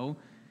weeks ago.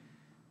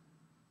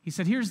 He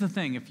said, here's the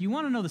thing. If you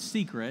want to know the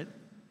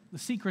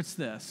secret's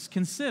this.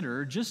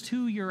 Consider just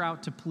who you're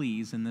out to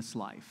please in this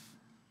life.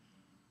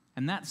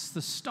 And that's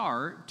the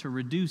start to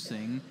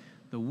reducing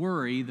the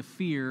worry, the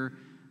fear,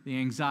 the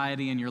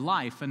anxiety in your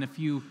life. And if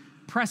you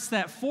press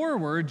that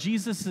forward,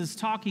 Jesus is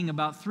talking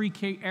about three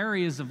key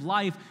areas of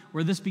life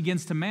where this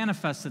begins to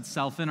manifest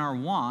itself in our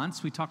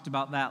wants. We talked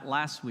about that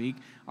last week.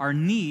 Our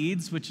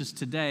needs, which is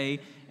today,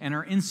 and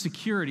our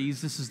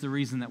insecurities. This is the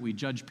reason that we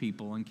judge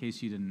people, in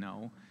case you didn't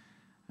know.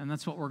 And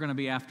that's what we're going to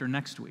be after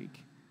next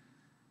week.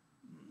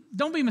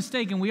 Don't be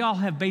mistaken, we all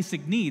have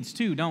basic needs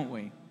too, don't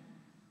we?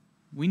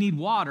 We need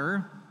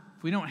water.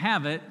 If we don't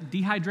have it,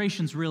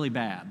 dehydration's really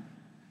bad.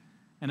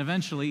 And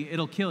eventually,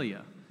 it'll kill you.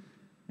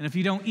 And if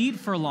you don't eat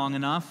for long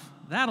enough,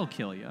 that'll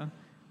kill you.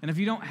 And if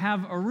you don't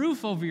have a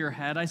roof over your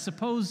head, I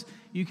suppose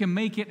you can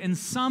make it in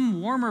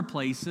some warmer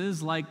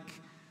places like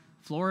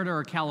Florida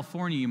or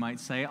California, you might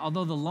say,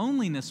 although the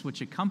loneliness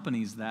which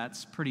accompanies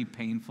that's pretty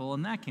painful,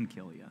 and that can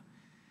kill you.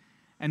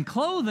 And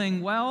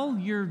clothing,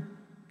 well,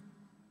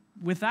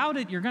 without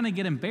it, you're going to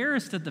get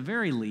embarrassed at the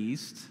very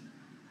least.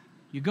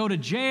 You go to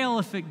jail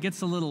if it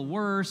gets a little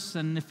worse,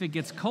 and if it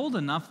gets cold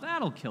enough,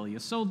 that'll kill you.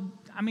 So,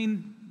 I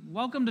mean,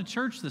 welcome to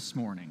church this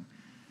morning.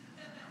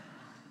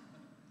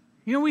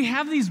 You know, we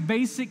have these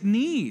basic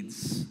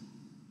needs,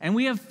 and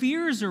we have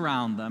fears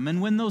around them.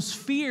 And when those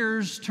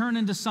fears turn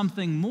into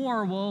something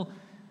more, well,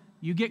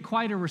 you get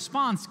quite a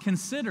response.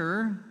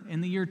 Consider,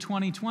 in the year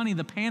 2020,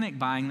 the panic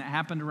buying that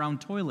happened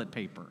around toilet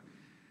paper.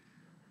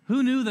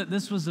 Who knew that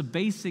this was a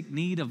basic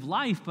need of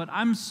life? But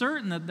I'm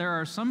certain that there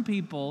are some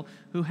people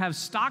who have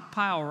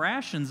stockpile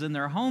rations in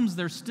their homes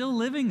they're still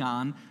living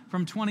on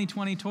from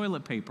 2020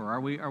 toilet paper. Are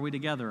we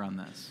together on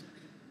this?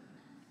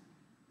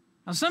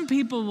 Now, some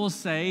people will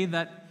say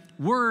that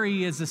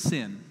worry is a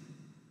sin.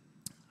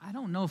 I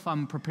don't know if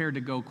I'm prepared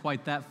to go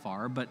quite that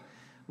far, but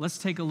let's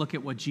take a look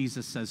at what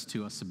Jesus says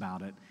to us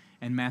about it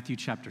in Matthew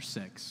chapter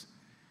 6.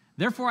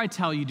 Therefore, I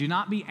tell you, do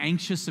not be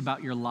anxious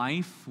about your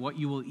life, what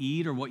you will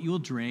eat or what you will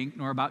drink,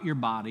 nor about your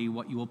body,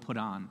 what you will put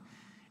on.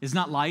 Is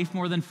not life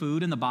more than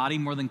food, and the body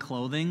more than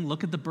clothing?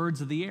 Look at the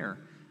birds of the air.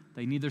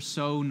 They neither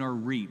sow nor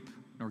reap,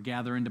 nor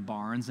gather into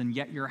barns, and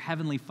yet your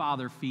heavenly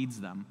Father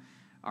feeds them.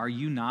 Are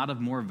you not of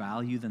more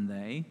value than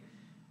they?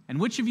 And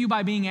which of you,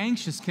 by being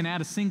anxious, can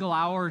add a single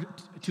hour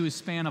to his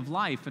span of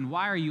life? And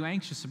why are you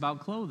anxious about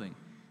clothing?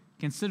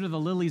 Consider the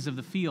lilies of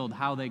the field,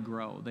 how they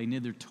grow. They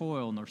neither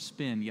toil nor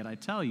spin. Yet I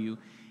tell you,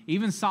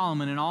 even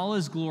Solomon in all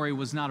his glory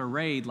was not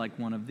arrayed like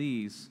one of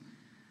these.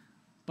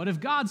 But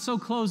if God so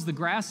clothes the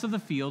grass of the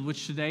field,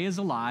 which today is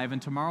alive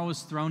and tomorrow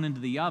is thrown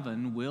into the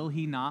oven, will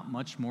he not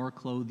much more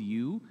clothe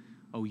you,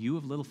 O you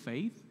of little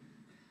faith?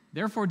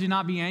 Therefore do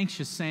not be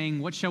anxious,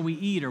 saying, what shall we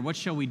eat, or what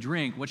shall we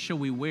drink, what shall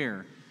we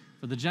wear?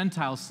 For the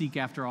Gentiles seek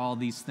after all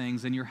these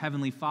things, and your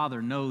heavenly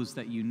Father knows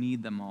that you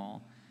need them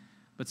all.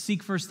 But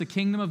seek first the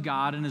kingdom of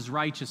God and his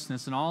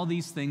righteousness, and all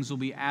these things will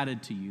be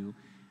added to you.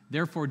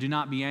 Therefore, do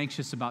not be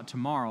anxious about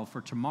tomorrow,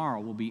 for tomorrow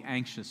will be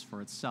anxious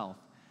for itself.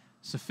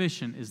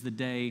 Sufficient for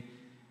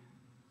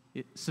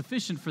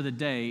the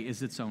day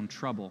is its own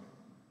trouble.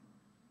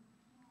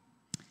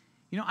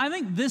 You know, I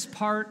think this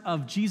part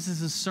of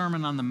Jesus'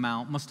 Sermon on the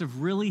Mount must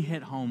have really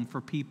hit home for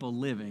people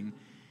living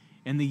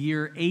in the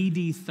year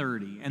AD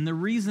 30. And the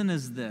reason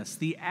is this: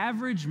 the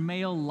average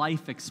male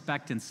life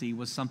expectancy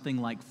was something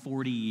like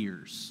 40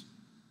 years.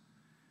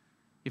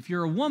 If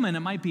you're a woman,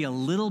 it might be a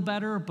little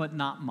better, but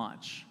not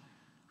much.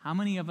 How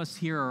many of us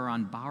here are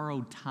on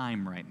borrowed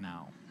time right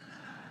now?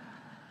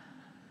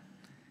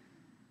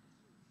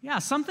 Yeah,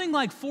 something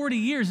like 40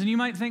 years, and you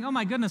might think, oh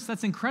my goodness,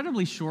 that's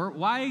incredibly short.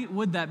 Why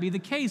would that be the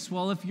case?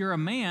 Well, if you're a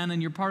man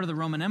and you're part of the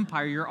Roman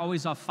Empire, you're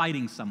always off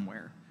fighting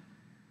somewhere.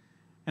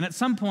 And at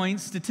some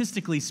point,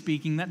 statistically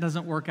speaking, that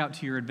doesn't work out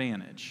to your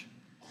advantage.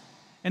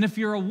 And if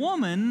you're a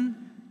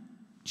woman,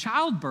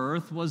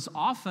 childbirth was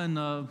often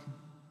a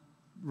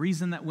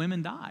reason that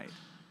women died.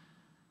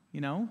 You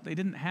know, they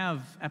didn't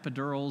have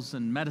epidurals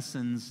and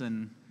medicines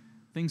and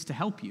things to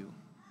help you.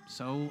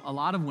 So a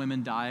lot of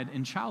women died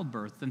in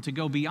childbirth. And to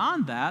go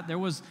beyond that, there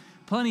was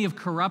plenty of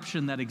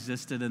corruption that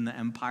existed in the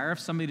empire. If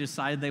somebody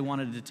decided they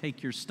wanted to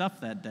take your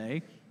stuff that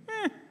day,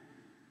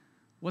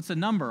 what's a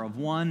number of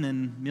one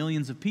in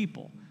millions of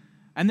people?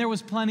 And there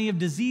was plenty of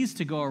disease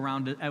to go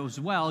around as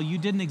well. You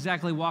didn't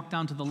exactly walk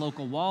down to the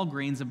local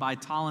Walgreens and buy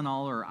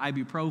Tylenol or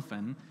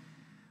ibuprofen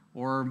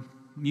or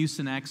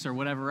Mucinex or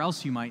whatever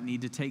else you might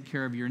need to take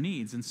care of your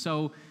needs. And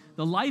so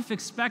the life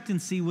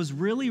expectancy was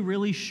really,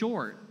 really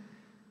short.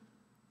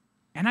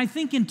 And I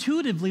think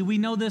intuitively we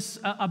know this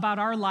about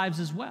our lives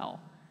as well.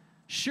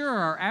 Sure,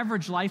 our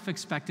average life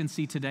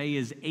expectancy today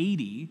is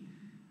 80,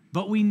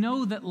 but we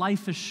know that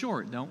life is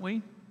short, don't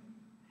we?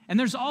 And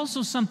there's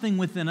also something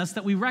within us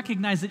that we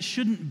recognize it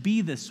shouldn't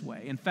be this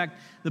way. In fact,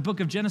 the book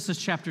of Genesis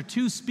chapter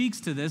 2 speaks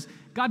to this.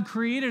 God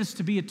created us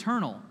to be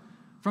eternal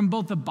from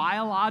both the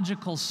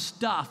biological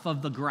stuff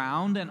of the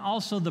ground and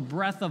also the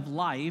breath of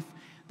life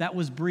that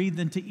was breathed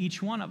into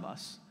each one of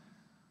us.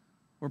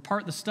 We're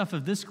part the stuff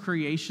of this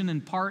creation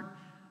and part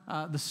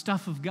the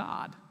stuff of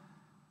God.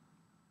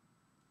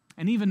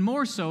 And even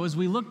more so, as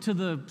we look to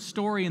the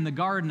story in the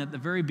garden at the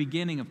very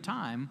beginning of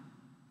time,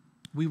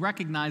 we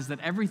recognize that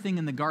everything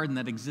in the garden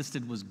that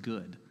existed was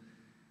good.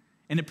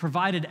 And it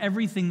provided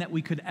everything that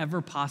we could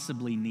ever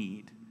possibly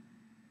need.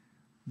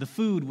 The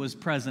food was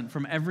present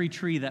from every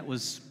tree that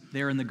was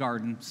there in the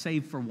garden,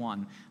 save for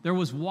one. There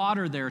was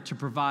water there to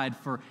provide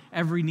for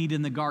every need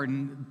in the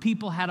garden.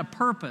 People had a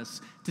purpose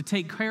to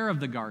take care of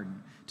the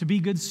garden, to be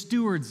good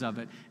stewards of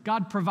it.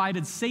 God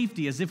provided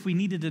safety as if we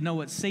needed to know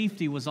what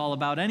safety was all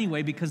about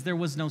anyway, because there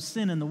was no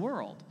sin in the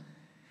world.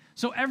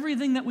 So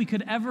everything that we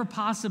could ever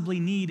possibly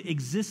need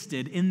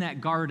existed in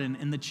that garden,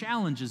 and the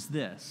challenge is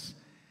this.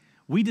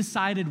 We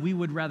decided we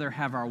would rather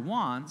have our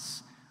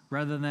wants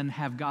rather than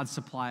have God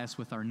supply us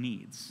with our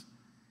needs.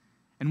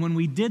 And when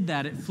we did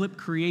that, it flipped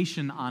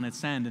creation on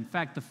its end. In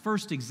fact, the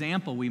first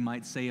example, we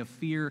might say, of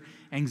fear,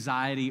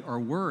 anxiety, or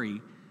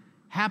worry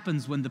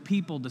happens when the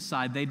people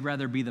decide they'd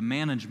rather be the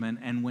management,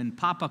 and when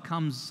Papa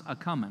comes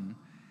a-comin',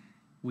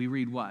 we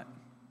read what?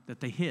 That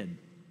they hid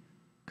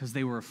because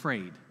they were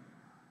afraid.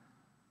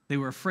 They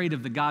were afraid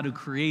of the God who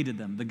created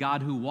them, the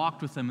God who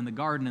walked with them in the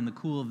garden in the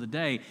cool of the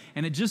day.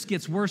 And it just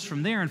gets worse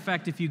from there. In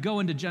fact, if you go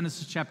into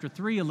Genesis chapter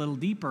 3 a little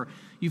deeper,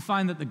 you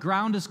find that the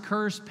ground is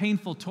cursed,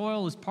 painful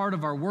toil is part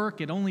of our work.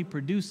 It only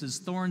produces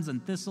thorns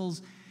and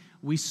thistles.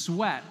 We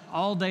sweat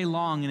all day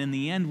long, and in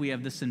the end, we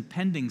have this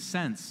impending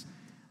sense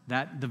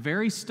that the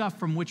very stuff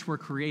from which we're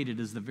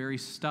created is the very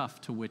stuff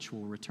to which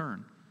we'll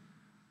return.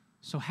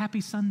 So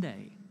happy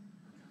Sunday.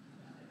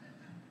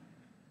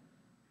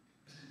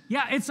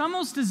 Yeah, it's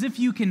almost as if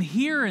you can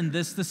hear in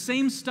this the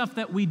same stuff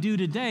that we do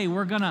today.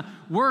 We're going to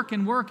work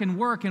and work and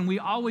work, and we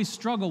always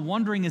struggle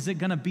wondering, is it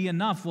going to be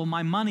enough? Will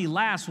my money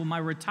last? Will my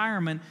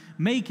retirement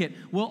make it?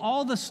 Will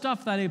all the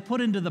stuff that I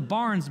put into the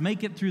barns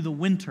make it through the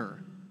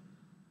winter?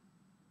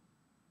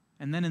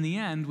 And then in the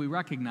end, we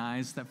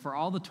recognize that for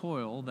all the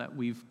toil that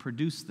we've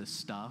produced this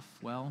stuff,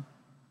 well,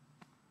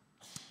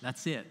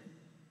 that's it.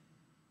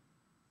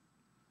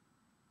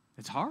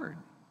 It's hard.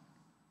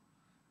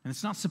 And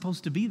it's not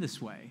supposed to be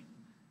this way.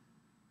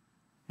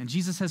 And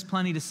Jesus has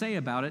plenty to say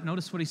about it.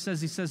 Notice what he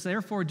says. He says,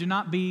 therefore, do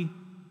not be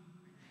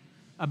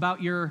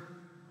about your,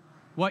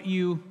 what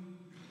you,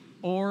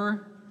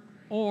 or,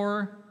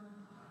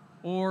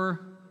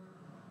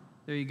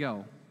 there you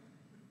go.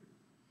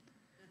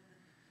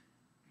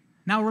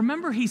 Now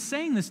remember, he's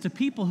saying this to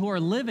people who are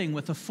living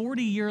with a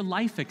 40-year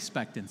life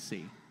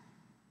expectancy,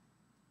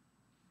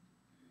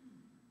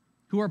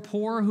 who are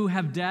poor, who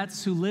have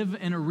debts, who live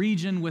in a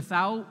region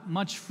without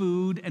much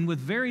food and with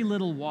very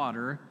little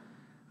water,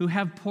 who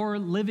have poor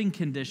living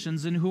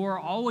conditions, and who are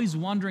always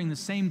wondering the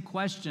same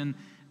question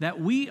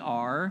that we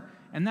are,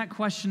 and that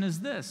question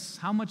is this: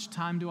 how much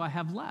time do I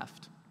have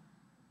left?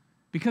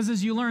 Because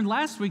as you learned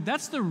last week,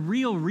 that's the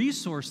real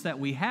resource that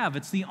we have.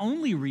 It's the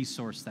only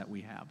resource that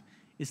we have,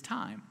 is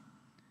time.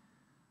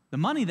 The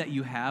money that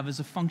you have is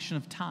a function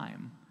of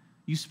time.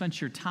 You spent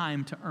your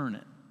time to earn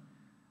it,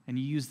 and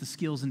you use the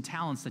skills and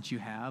talents that you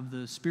have,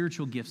 the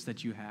spiritual gifts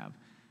that you have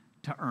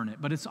to earn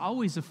it, but it's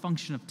always a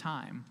function of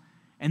time.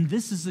 And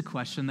this is the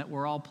question that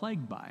we're all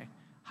plagued by.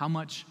 How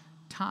much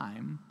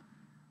time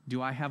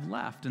do I have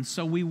left? And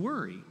so we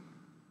worry,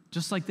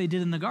 just like they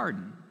did in the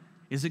garden.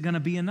 Is it going to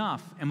be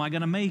enough? Am I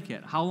going to make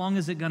it? How long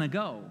is it going to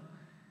go?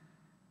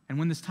 And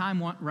when this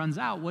time runs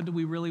out, what do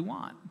we really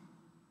want?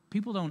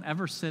 People don't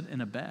ever sit in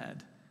a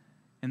bed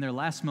in their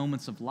last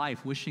moments of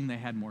life wishing they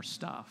had more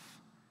stuff.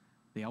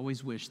 They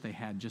always wish they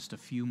had just a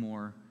few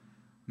more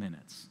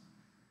minutes.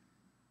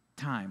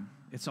 Time.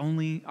 It's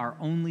our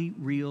only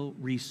real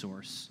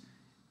resource.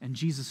 And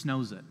Jesus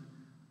knows it,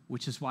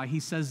 which is why he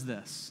says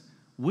this: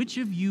 which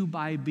of you,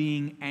 by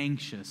being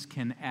anxious,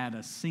 can add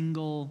a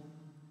single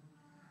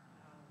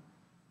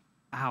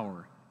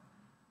hour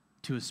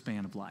to a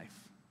span of life?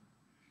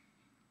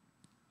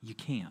 You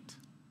can't.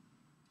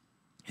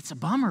 It's a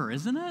bummer,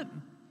 isn't it?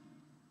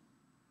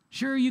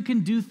 Sure, you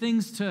can do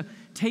things to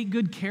take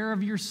good care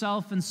of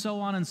yourself and so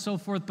on and so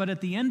forth, but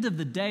at the end of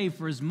the day,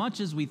 for as much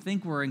as we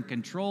think we're in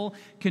control,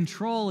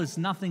 control is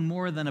nothing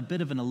more than a bit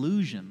of an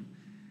illusion.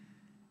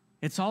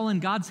 It's all in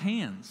God's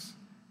hands,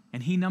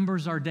 and he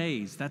numbers our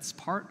days. That's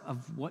part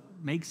of what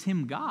makes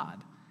him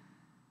God.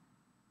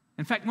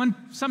 In fact,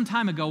 some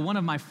time ago, one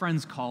of my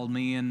friends called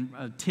me, and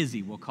a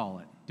tizzy, we'll call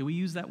it. Do we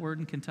use that word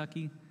in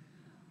Kentucky?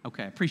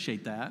 Okay, I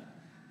appreciate that.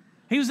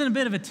 He was in a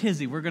bit of a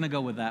tizzy. We're going to go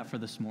with that for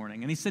this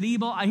morning. And he said,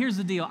 Ebel, here's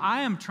the deal.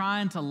 I am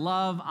trying to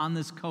love on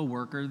this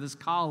coworker, this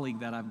colleague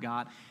that I've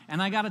got.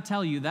 And I got to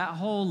tell you, that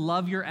whole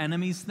love your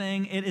enemies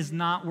thing, it is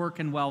not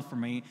working well for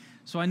me.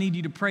 So I need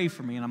you to pray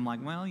for me. And I'm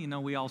like, well,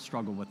 we all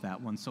struggle with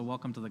that one, so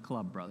welcome to the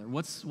club, brother.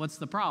 What's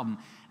the problem?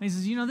 And he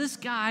says, this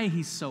guy,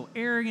 he's so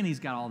arrogant, he's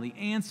got all the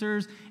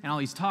answers, and all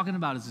he's talking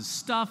about is his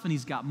stuff, and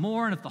he's got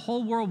more, and if the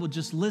whole world would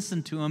just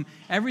listen to him,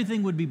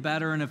 everything would be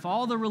better, and if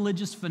all the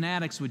religious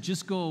fanatics would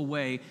just go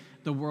away,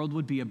 the world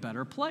would be a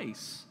better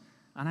place.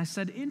 And I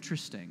said,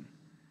 interesting.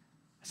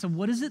 I said,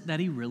 what is it that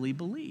he really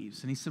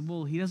believes? And he said,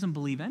 well, he doesn't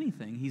believe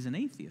anything. He's an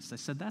atheist. I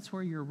said, that's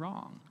where you're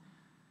wrong.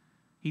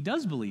 He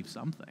does believe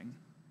something.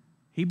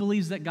 He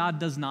believes that God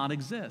does not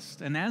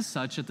exist. And as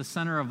such, at the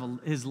center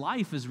of his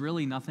life is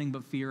really nothing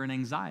but fear and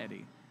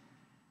anxiety.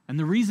 And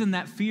the reason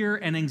that fear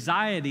and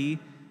anxiety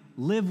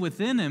live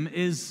within him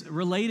is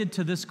related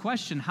to this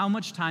question: how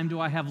much time do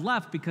I have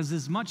left? Because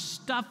as much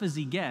stuff as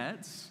he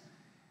gets,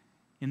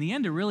 in the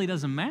end, it really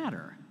doesn't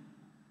matter.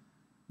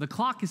 The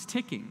clock is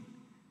ticking.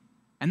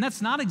 And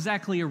that's not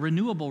exactly a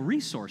renewable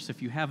resource,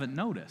 if you haven't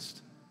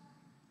noticed.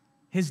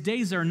 His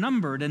days are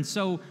numbered, and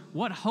so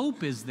what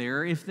hope is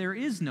there if there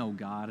is no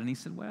God? And he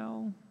said,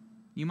 well,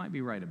 you might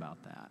be right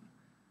about that.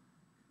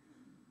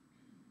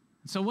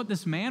 So what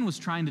this man was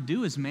trying to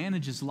do is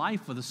manage his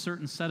life with a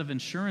certain set of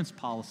insurance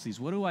policies.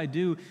 What do I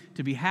do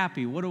to be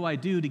happy? What do I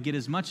do to get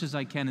as much as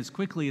I can, as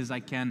quickly as I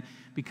can,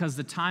 because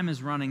the time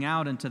is running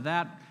out? And to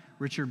that,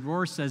 Richard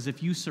Rohr says,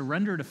 if you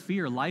surrender to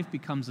fear, life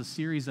becomes a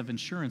series of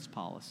insurance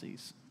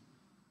policies.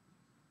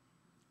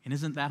 And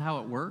isn't that how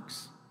it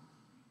works?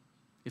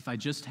 If I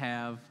just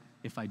have,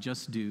 if I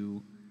just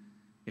do,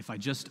 if I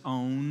just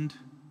owned,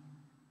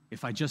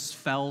 if I just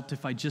felt,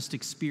 if I just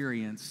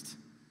experienced,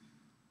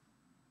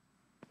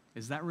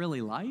 is that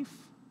really life?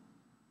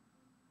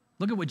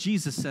 Look at what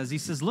Jesus says. He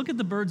says, look at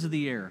the birds of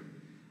the air.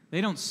 They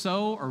don't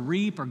sow or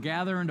reap or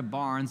gather into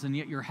barns, and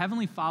yet your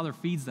heavenly Father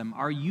feeds them.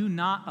 Are you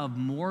not of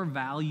more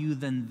value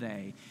than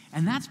they?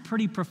 And that's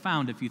pretty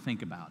profound if you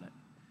think about it.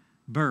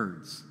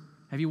 Birds.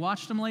 Have you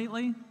watched them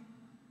lately?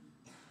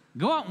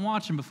 Go out and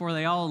watch them before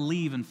they all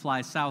leave and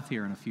fly south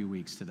here in a few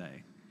weeks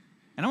today.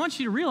 And I want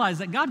you to realize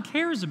that God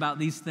cares about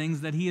these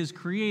things that he has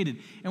created.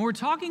 And we're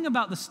talking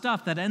about the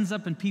stuff that ends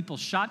up in people's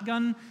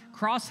shotgun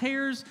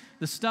crosshairs,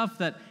 the stuff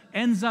that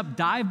ends up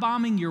dive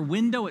bombing your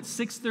window at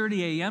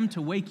 6:30 a.m.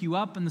 to wake you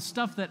up, and the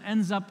stuff that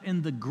ends up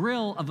in the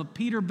grill of a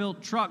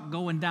Peterbilt truck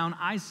going down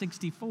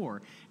I-64.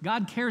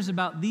 God cares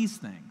about these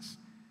things.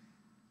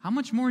 How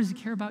much more does he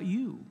care about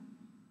you?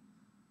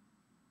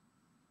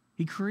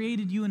 He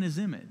created you in his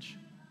image.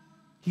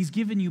 He's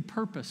given you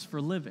purpose for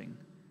living.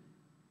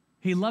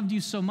 He loved you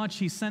so much,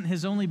 he sent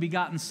his only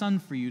begotten Son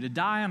for you to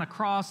die on a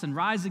cross and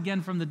rise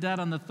again from the dead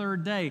on the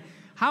third day.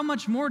 How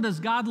much more does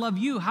God love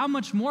you? How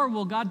much more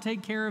will God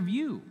take care of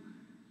you?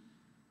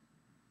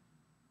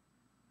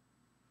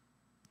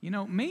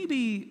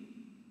 Maybe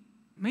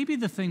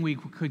the thing we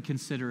could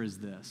consider is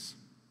this.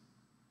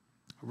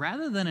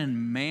 Rather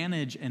than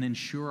manage and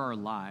ensure our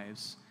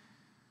lives,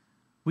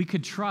 we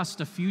could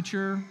trust a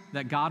future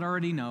that God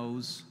already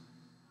knows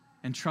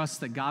and trust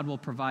that God will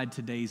provide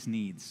today's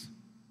needs.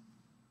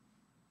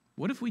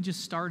 What if we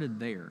just started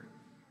there?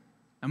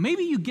 Now,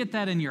 maybe you get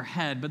that in your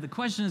head, but the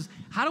question is,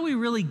 how do we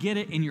really get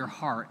it in your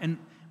heart? And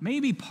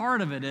maybe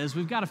part of it is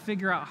we've got to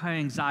figure out how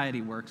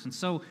anxiety works. And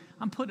so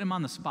I'm putting him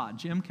on the spot.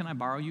 Jim, can I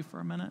borrow you for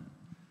a minute?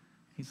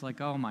 He's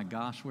like, oh my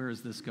gosh, where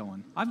is this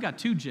going? I've got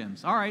 2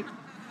 Jims. All right.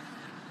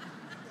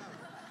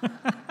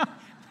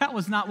 That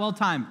was not well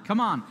timed. Come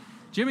on.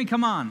 Jimmy,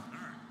 come on.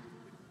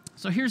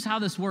 So here's how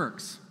this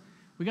works.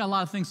 We got a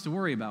lot of things to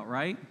worry about,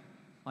 right?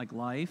 Like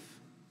life,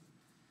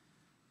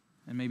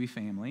 and maybe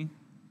family,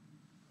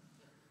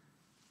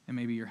 and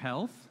maybe your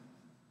health,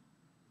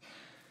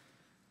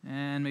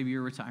 and maybe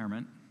your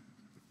retirement,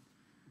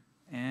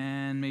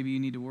 and maybe you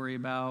need to worry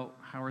about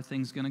how are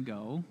things going to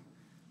go,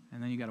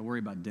 and then you got to worry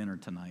about dinner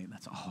tonight.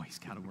 That's always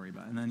got to worry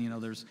about. And then,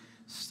 there's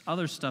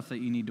other stuff that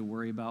you need to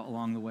worry about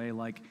along the way,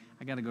 like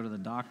I got to go to the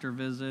doctor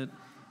visit,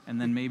 and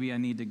then maybe I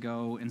need to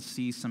go and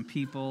see some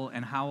people,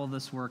 and how will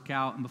this work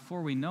out? And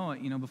before you know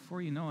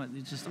it,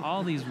 it's just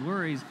all these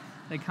worries,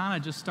 they kind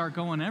of just start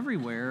going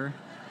everywhere,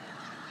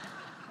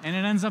 and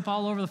it ends up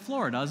all over the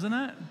floor, doesn't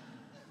it?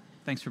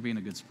 Thanks for being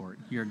a good sport.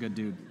 You're a good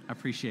dude. I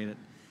appreciate it.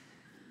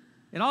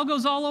 It all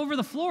goes all over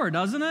the floor,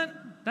 doesn't it?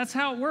 That's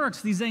how it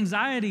works. These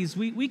anxieties,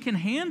 we can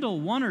handle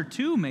 1 or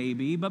 2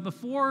 maybe, but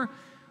before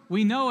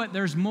we know it,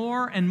 there's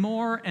more and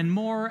more and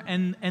more,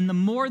 and the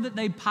more that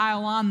they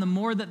pile on, the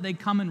more that they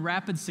come in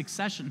rapid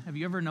succession. Have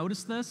you ever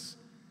noticed this?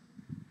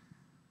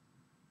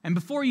 And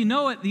before you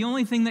know it, the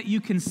only thing that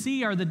you can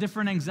see are the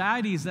different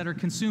anxieties that are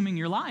consuming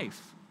your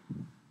life.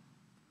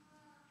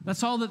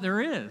 That's all that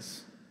there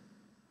is.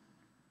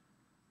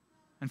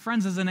 And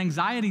friends, as an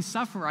anxiety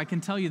sufferer, I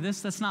can tell you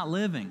this, that's not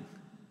living.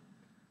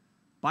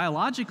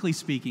 Biologically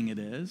speaking, it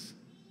is.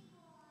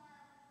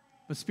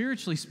 But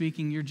spiritually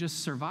speaking, you're just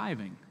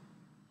surviving.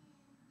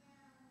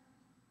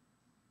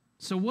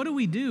 So what do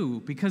we do?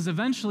 Because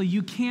eventually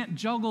you can't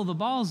juggle the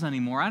balls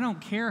anymore. I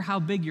don't care how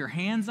big your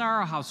hands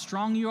are, or how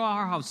strong you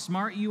are, how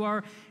smart you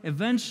are.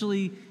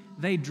 Eventually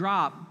they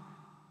drop.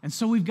 And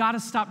so we've got to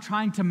stop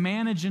trying to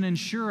manage and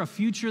ensure a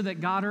future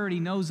that God already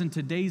knows and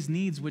today's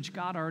needs, which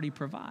God already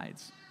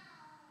provides.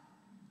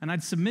 And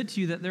I'd submit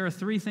to you that there are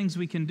 3 things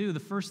we can do. The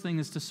first thing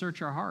is to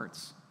search our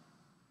hearts,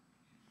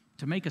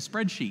 to make a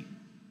spreadsheet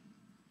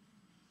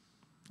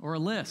or a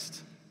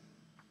list.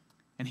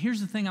 And here's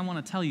the thing I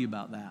want to tell you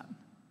about that.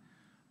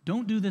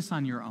 Don't do this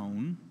on your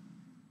own.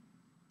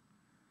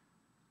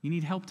 You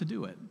need help to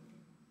do it.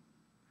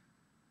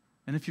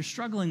 And if you're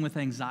struggling with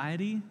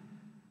anxiety,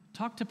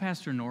 talk to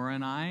Pastor Nora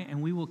and I,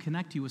 and we will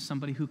connect you with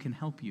somebody who can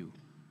help you.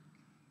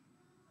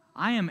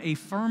 I am a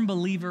firm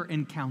believer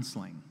in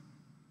counseling.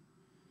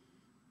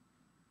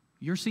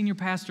 Your senior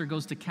pastor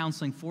goes to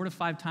counseling 4 to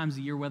 5 times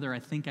a year, whether I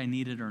think I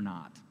need it or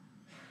not.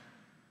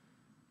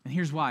 And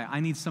here's why. I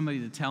need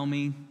somebody to tell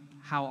me,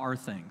 how are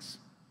things?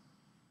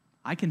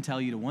 I can tell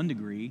you to one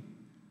degree,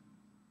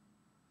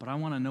 but I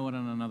want to know it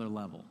on another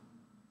level.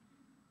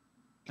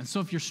 And so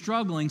if you're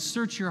struggling,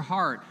 search your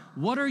heart.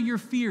 What are your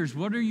fears?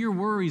 What are your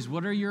worries?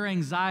 What are your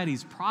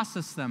anxieties?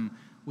 Process them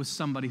with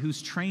somebody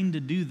who's trained to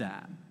do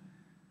that.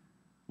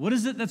 What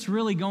is it that's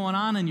really going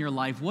on in your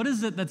life? What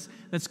is it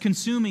that's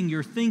consuming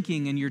your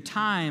thinking and your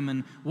time?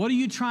 And what are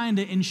you trying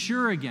to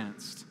insure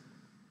against?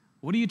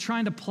 What are you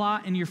trying to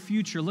plot in your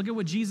future? Look at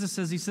what Jesus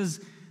says. He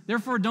says,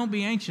 therefore, don't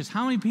be anxious.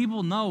 How many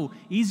people know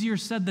easier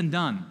said than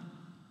done?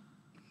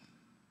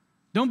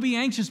 Don't be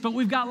anxious, but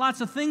we've got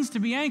lots of things to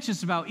be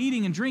anxious about,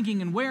 eating and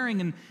drinking and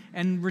wearing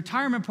and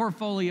retirement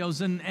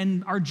portfolios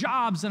and our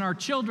jobs and our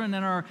children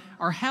and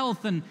our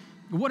health and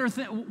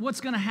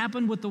what's going to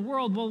happen with the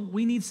world. Well,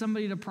 we need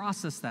somebody to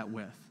process that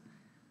with.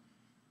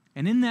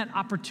 And in that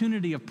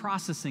opportunity of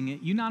processing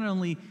it, you not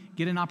only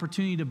get an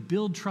opportunity to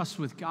build trust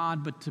with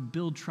God, but to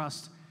build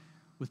trust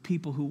with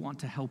people who want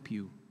to help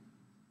you.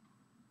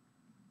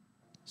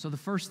 So the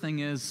first thing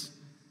is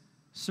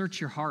search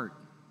your heart.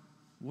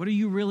 What are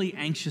you really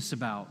anxious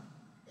about?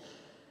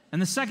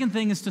 And the second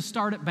thing is to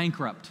start at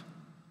bankrupt.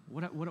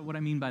 What I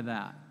mean by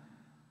that?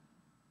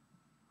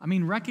 I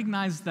mean,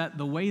 recognize that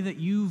the way that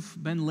you've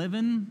been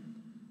living,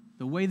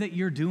 the way that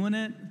you're doing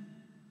it,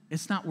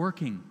 it's not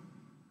working.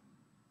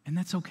 And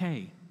that's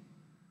okay.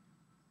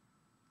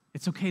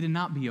 It's okay to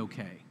not be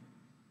okay.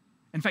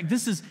 In fact,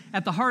 this is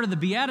at the heart of the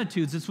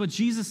Beatitudes. It's what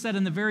Jesus said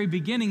in the very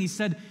beginning. He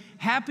said,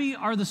 happy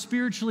are the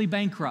spiritually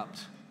bankrupt.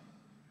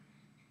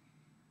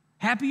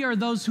 Happy are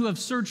those who have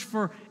searched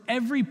for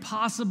every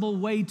possible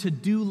way to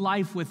do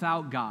life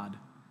without God.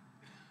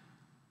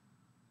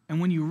 And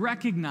when you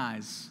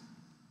recognize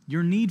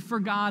your need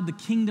for God, the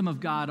kingdom of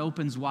God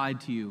opens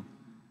wide to you.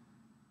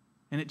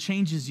 And it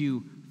changes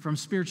you from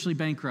spiritually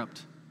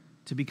bankrupt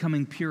to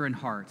becoming pure in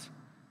heart.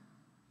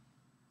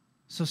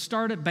 So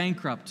start at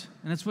bankrupt.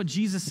 And that's what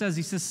Jesus says.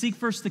 He says, seek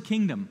first the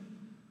kingdom.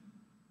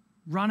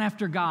 Run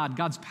after God,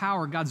 God's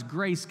power, God's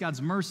grace,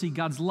 God's mercy,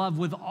 God's love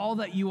with all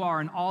that you are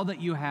and all that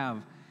you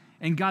have.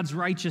 And God's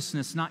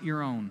righteousness, not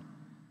your own.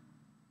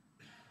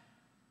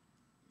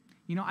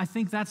 You know, I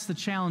think that's the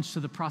challenge to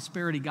the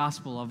prosperity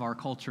gospel of our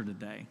culture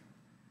today.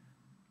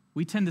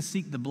 We tend to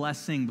seek the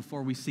blessing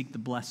before we seek the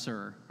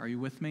blesser. Are you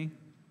with me?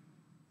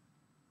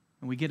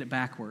 And we get it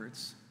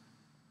backwards.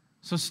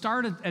 So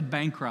start at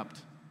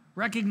bankrupt.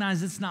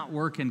 Recognize it's not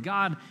working.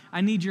 God, I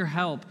need your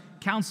help.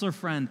 Counselor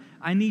friend,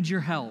 I need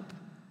your help.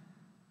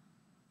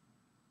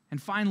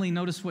 And finally,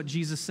 notice what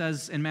Jesus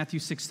says in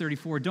Matthew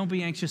 6:34. Don't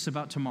be anxious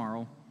about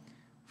tomorrow,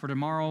 for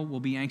tomorrow will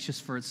be anxious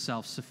for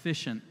itself.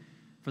 Sufficient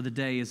for the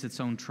day is its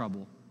own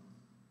trouble.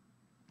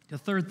 The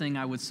third thing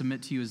I would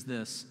submit to you is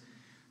this.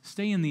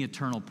 Stay in the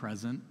eternal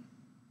present.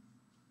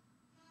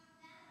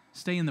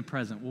 Stay in the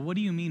present. Well, what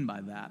do you mean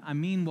by that? I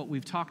mean what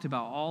we've talked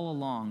about all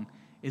along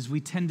is we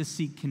tend to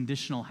seek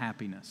conditional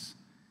happiness.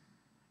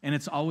 And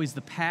it's always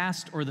the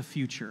past or the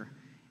future.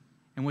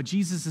 And what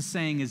Jesus is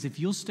saying is if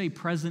you'll stay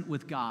present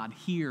with God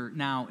here,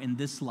 now, in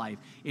this life,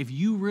 if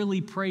you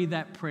really pray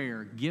that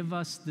prayer, give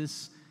us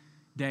this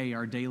day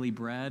our daily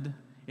bread,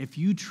 if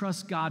you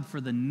trust God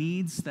for the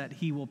needs that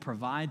He will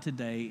provide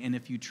today, and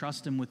if you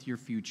trust Him with your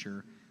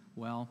future,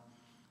 well,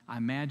 I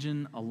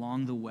imagine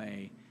along the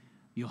way,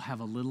 you'll have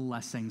a little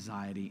less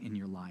anxiety in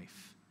your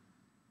life.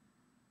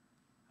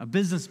 A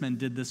businessman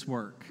did this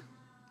work,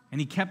 and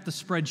he kept the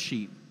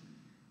spreadsheet.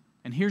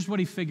 And here's what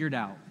he figured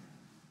out.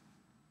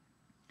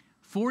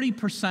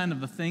 40% of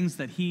the things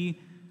that he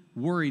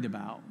worried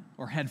about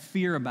or had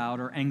fear about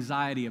or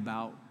anxiety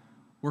about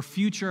were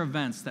future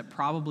events that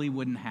probably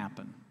wouldn't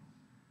happen.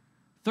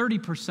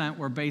 30%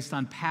 were based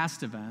on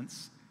past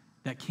events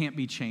that can't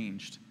be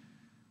changed.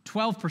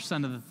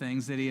 12% of the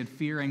things that he had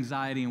fear,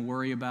 anxiety, and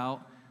worry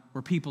about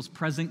were people's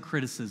present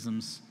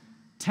criticisms.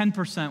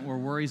 10% were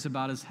worries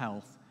about his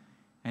health.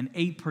 And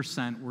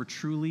 8% were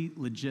truly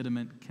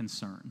legitimate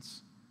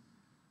concerns.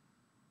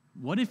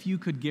 What if you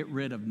could get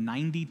rid of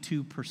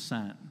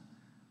 92%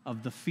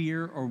 of the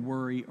fear or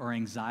worry or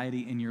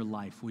anxiety in your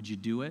life? Would you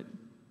do it?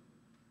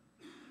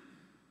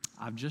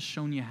 I've just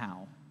shown you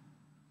how.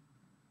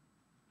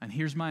 And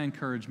here's my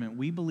encouragement.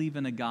 We believe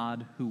in a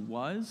God who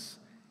was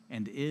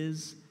and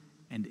is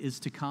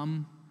to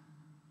come,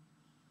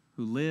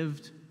 who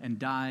lived and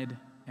died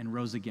and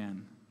rose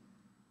again.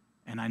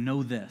 And I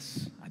know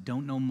this. I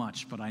don't know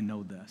much, but I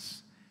know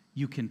this.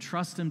 You can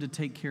trust Him to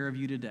take care of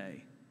you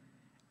today,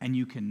 and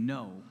you can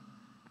know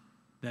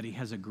that he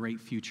has a great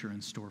future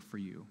in store for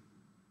you.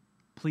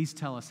 Please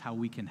tell us how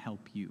we can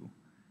help you,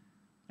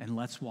 and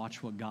let's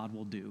watch what God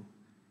will do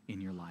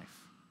in your life.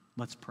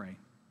 Let's pray.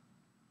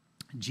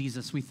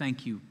 Jesus, we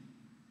thank you.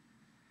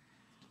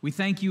 We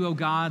thank you, oh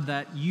God,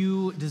 that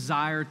you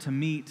desire to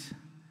meet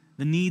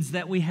the needs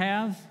that we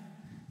have,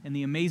 and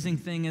the amazing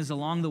thing is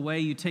along the way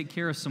you take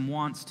care of some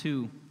wants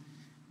too.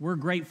 We're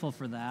grateful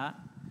for that.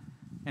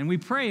 And we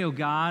pray, oh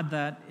God,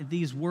 that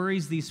these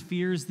worries, these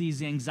fears,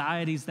 these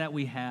anxieties that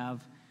we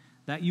have,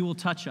 that you will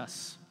touch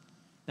us,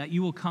 that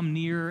you will come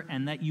near,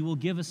 and that you will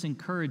give us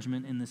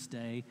encouragement in this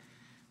day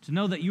to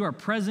know that you are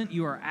present,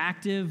 you are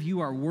active,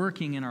 you are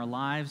working in our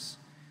lives,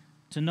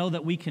 to know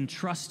that we can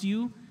trust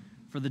you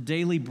for the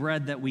daily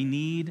bread that we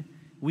need.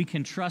 We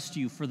can trust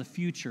you for the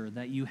future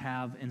that you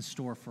have in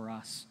store for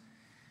us.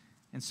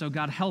 And so,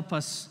 God, help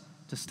us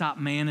to stop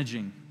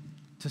managing,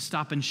 to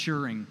stop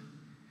ensuring.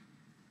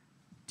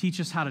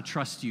 Teach us how to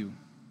trust you.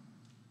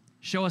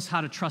 Show us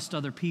how to trust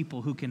other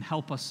people who can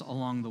help us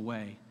along the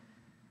way.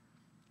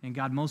 And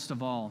God, most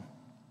of all,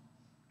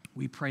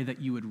 we pray that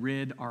you would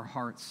rid our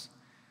hearts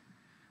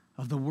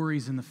of the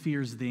worries and the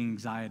fears, the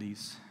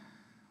anxieties.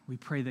 We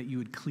pray that you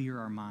would clear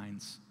our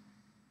minds.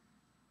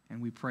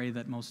 And we pray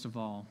that most of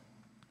all,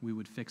 we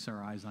would fix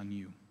our eyes on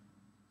you,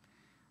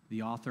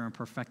 the author and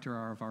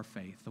perfecter of our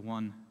faith, the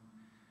one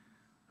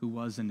who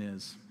was and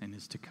is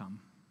to come.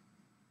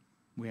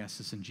 We ask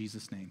this in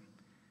Jesus' name.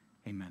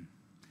 Amen.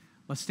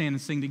 Let's stand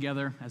and sing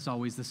together. As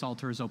always, this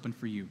altar is open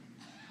for you.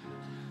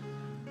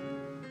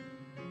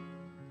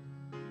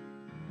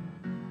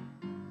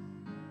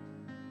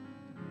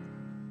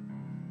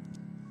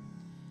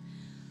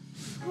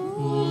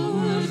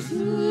 Forward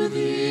through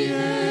the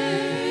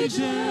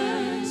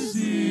ages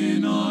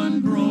in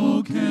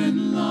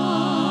unbroken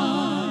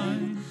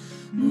line,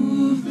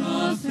 move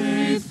the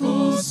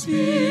faithful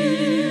spirits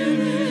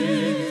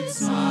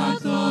at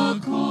the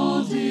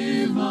call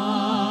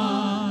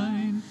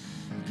divine.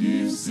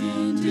 Gifts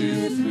in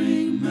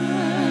differing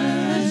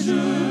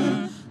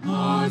measure,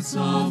 hearts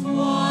of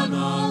one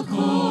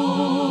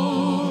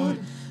accord,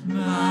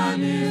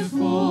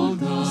 manifold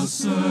the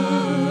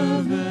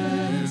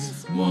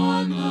service,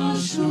 one the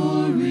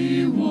sure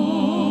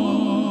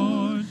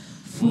reward.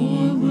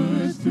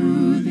 Forward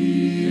through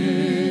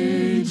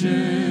the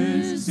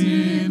ages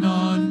in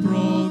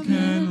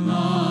unbroken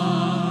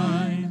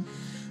line,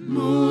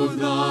 move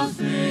the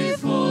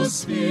faithful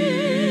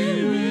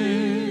spirits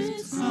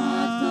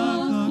at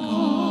the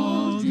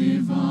call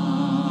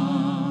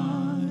divine.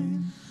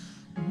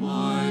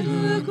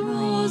 Wider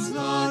grows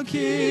the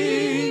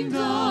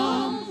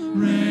kingdom,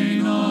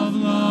 reign of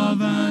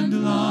love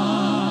and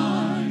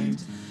light.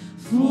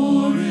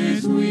 For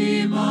it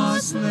we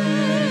must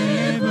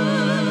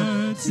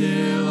labor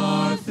till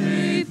our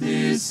faith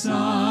is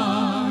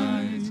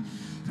sight.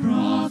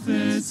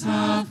 Prophets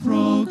have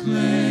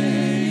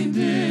proclaimed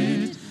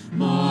it,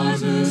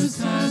 martyrs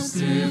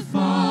testified,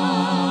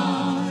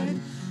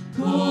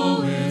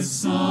 poets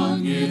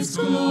sung its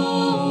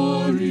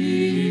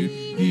glory,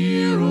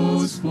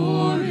 heroes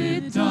for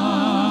it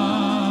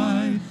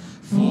died.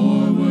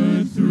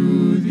 Forward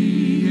through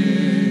the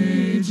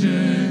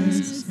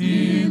ages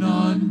in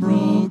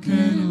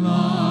unbroken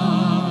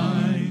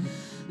line,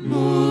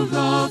 move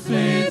the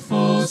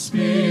faithful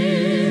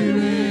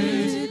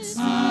spirits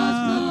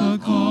at the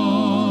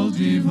call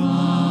divine.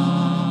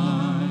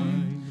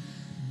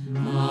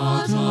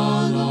 Not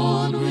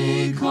alone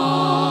we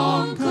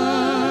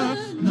conquer,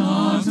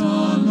 not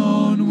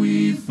alone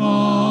we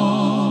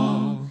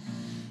fall.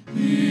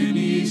 In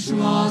each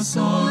loss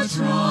or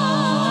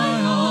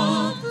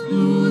triumph,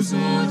 lose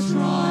or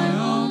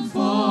triumph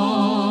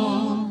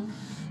fall.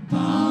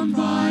 Bound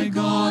by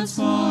God's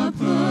far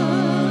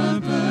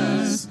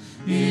purpose,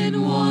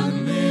 in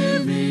one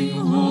living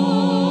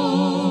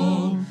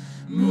whole,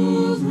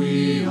 move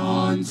we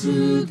on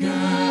together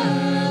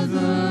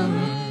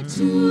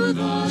to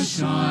the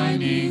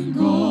shining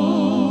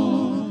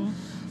goal.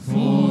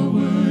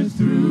 Forward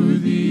through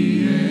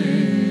the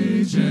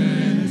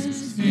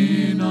ages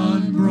in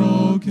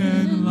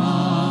unbroken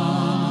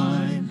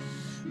line,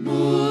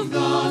 move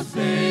the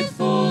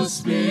faithful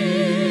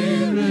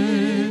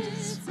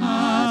spirits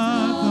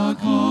at the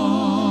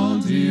call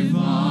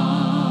divine.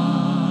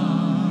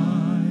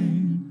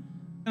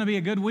 It's going to be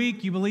a good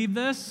week. You believe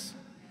this?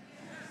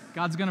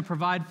 God's going to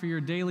provide for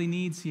your daily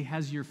needs. He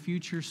has your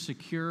future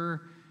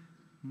secure.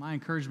 My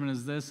encouragement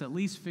is this: at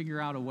least figure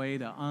out a way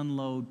to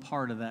unload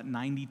part of that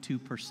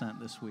 92%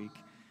 this week.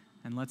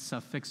 And let's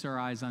fix our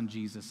eyes on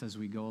Jesus as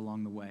we go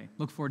along the way.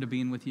 Look forward to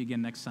being with you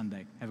again next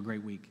Sunday. Have a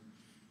great week.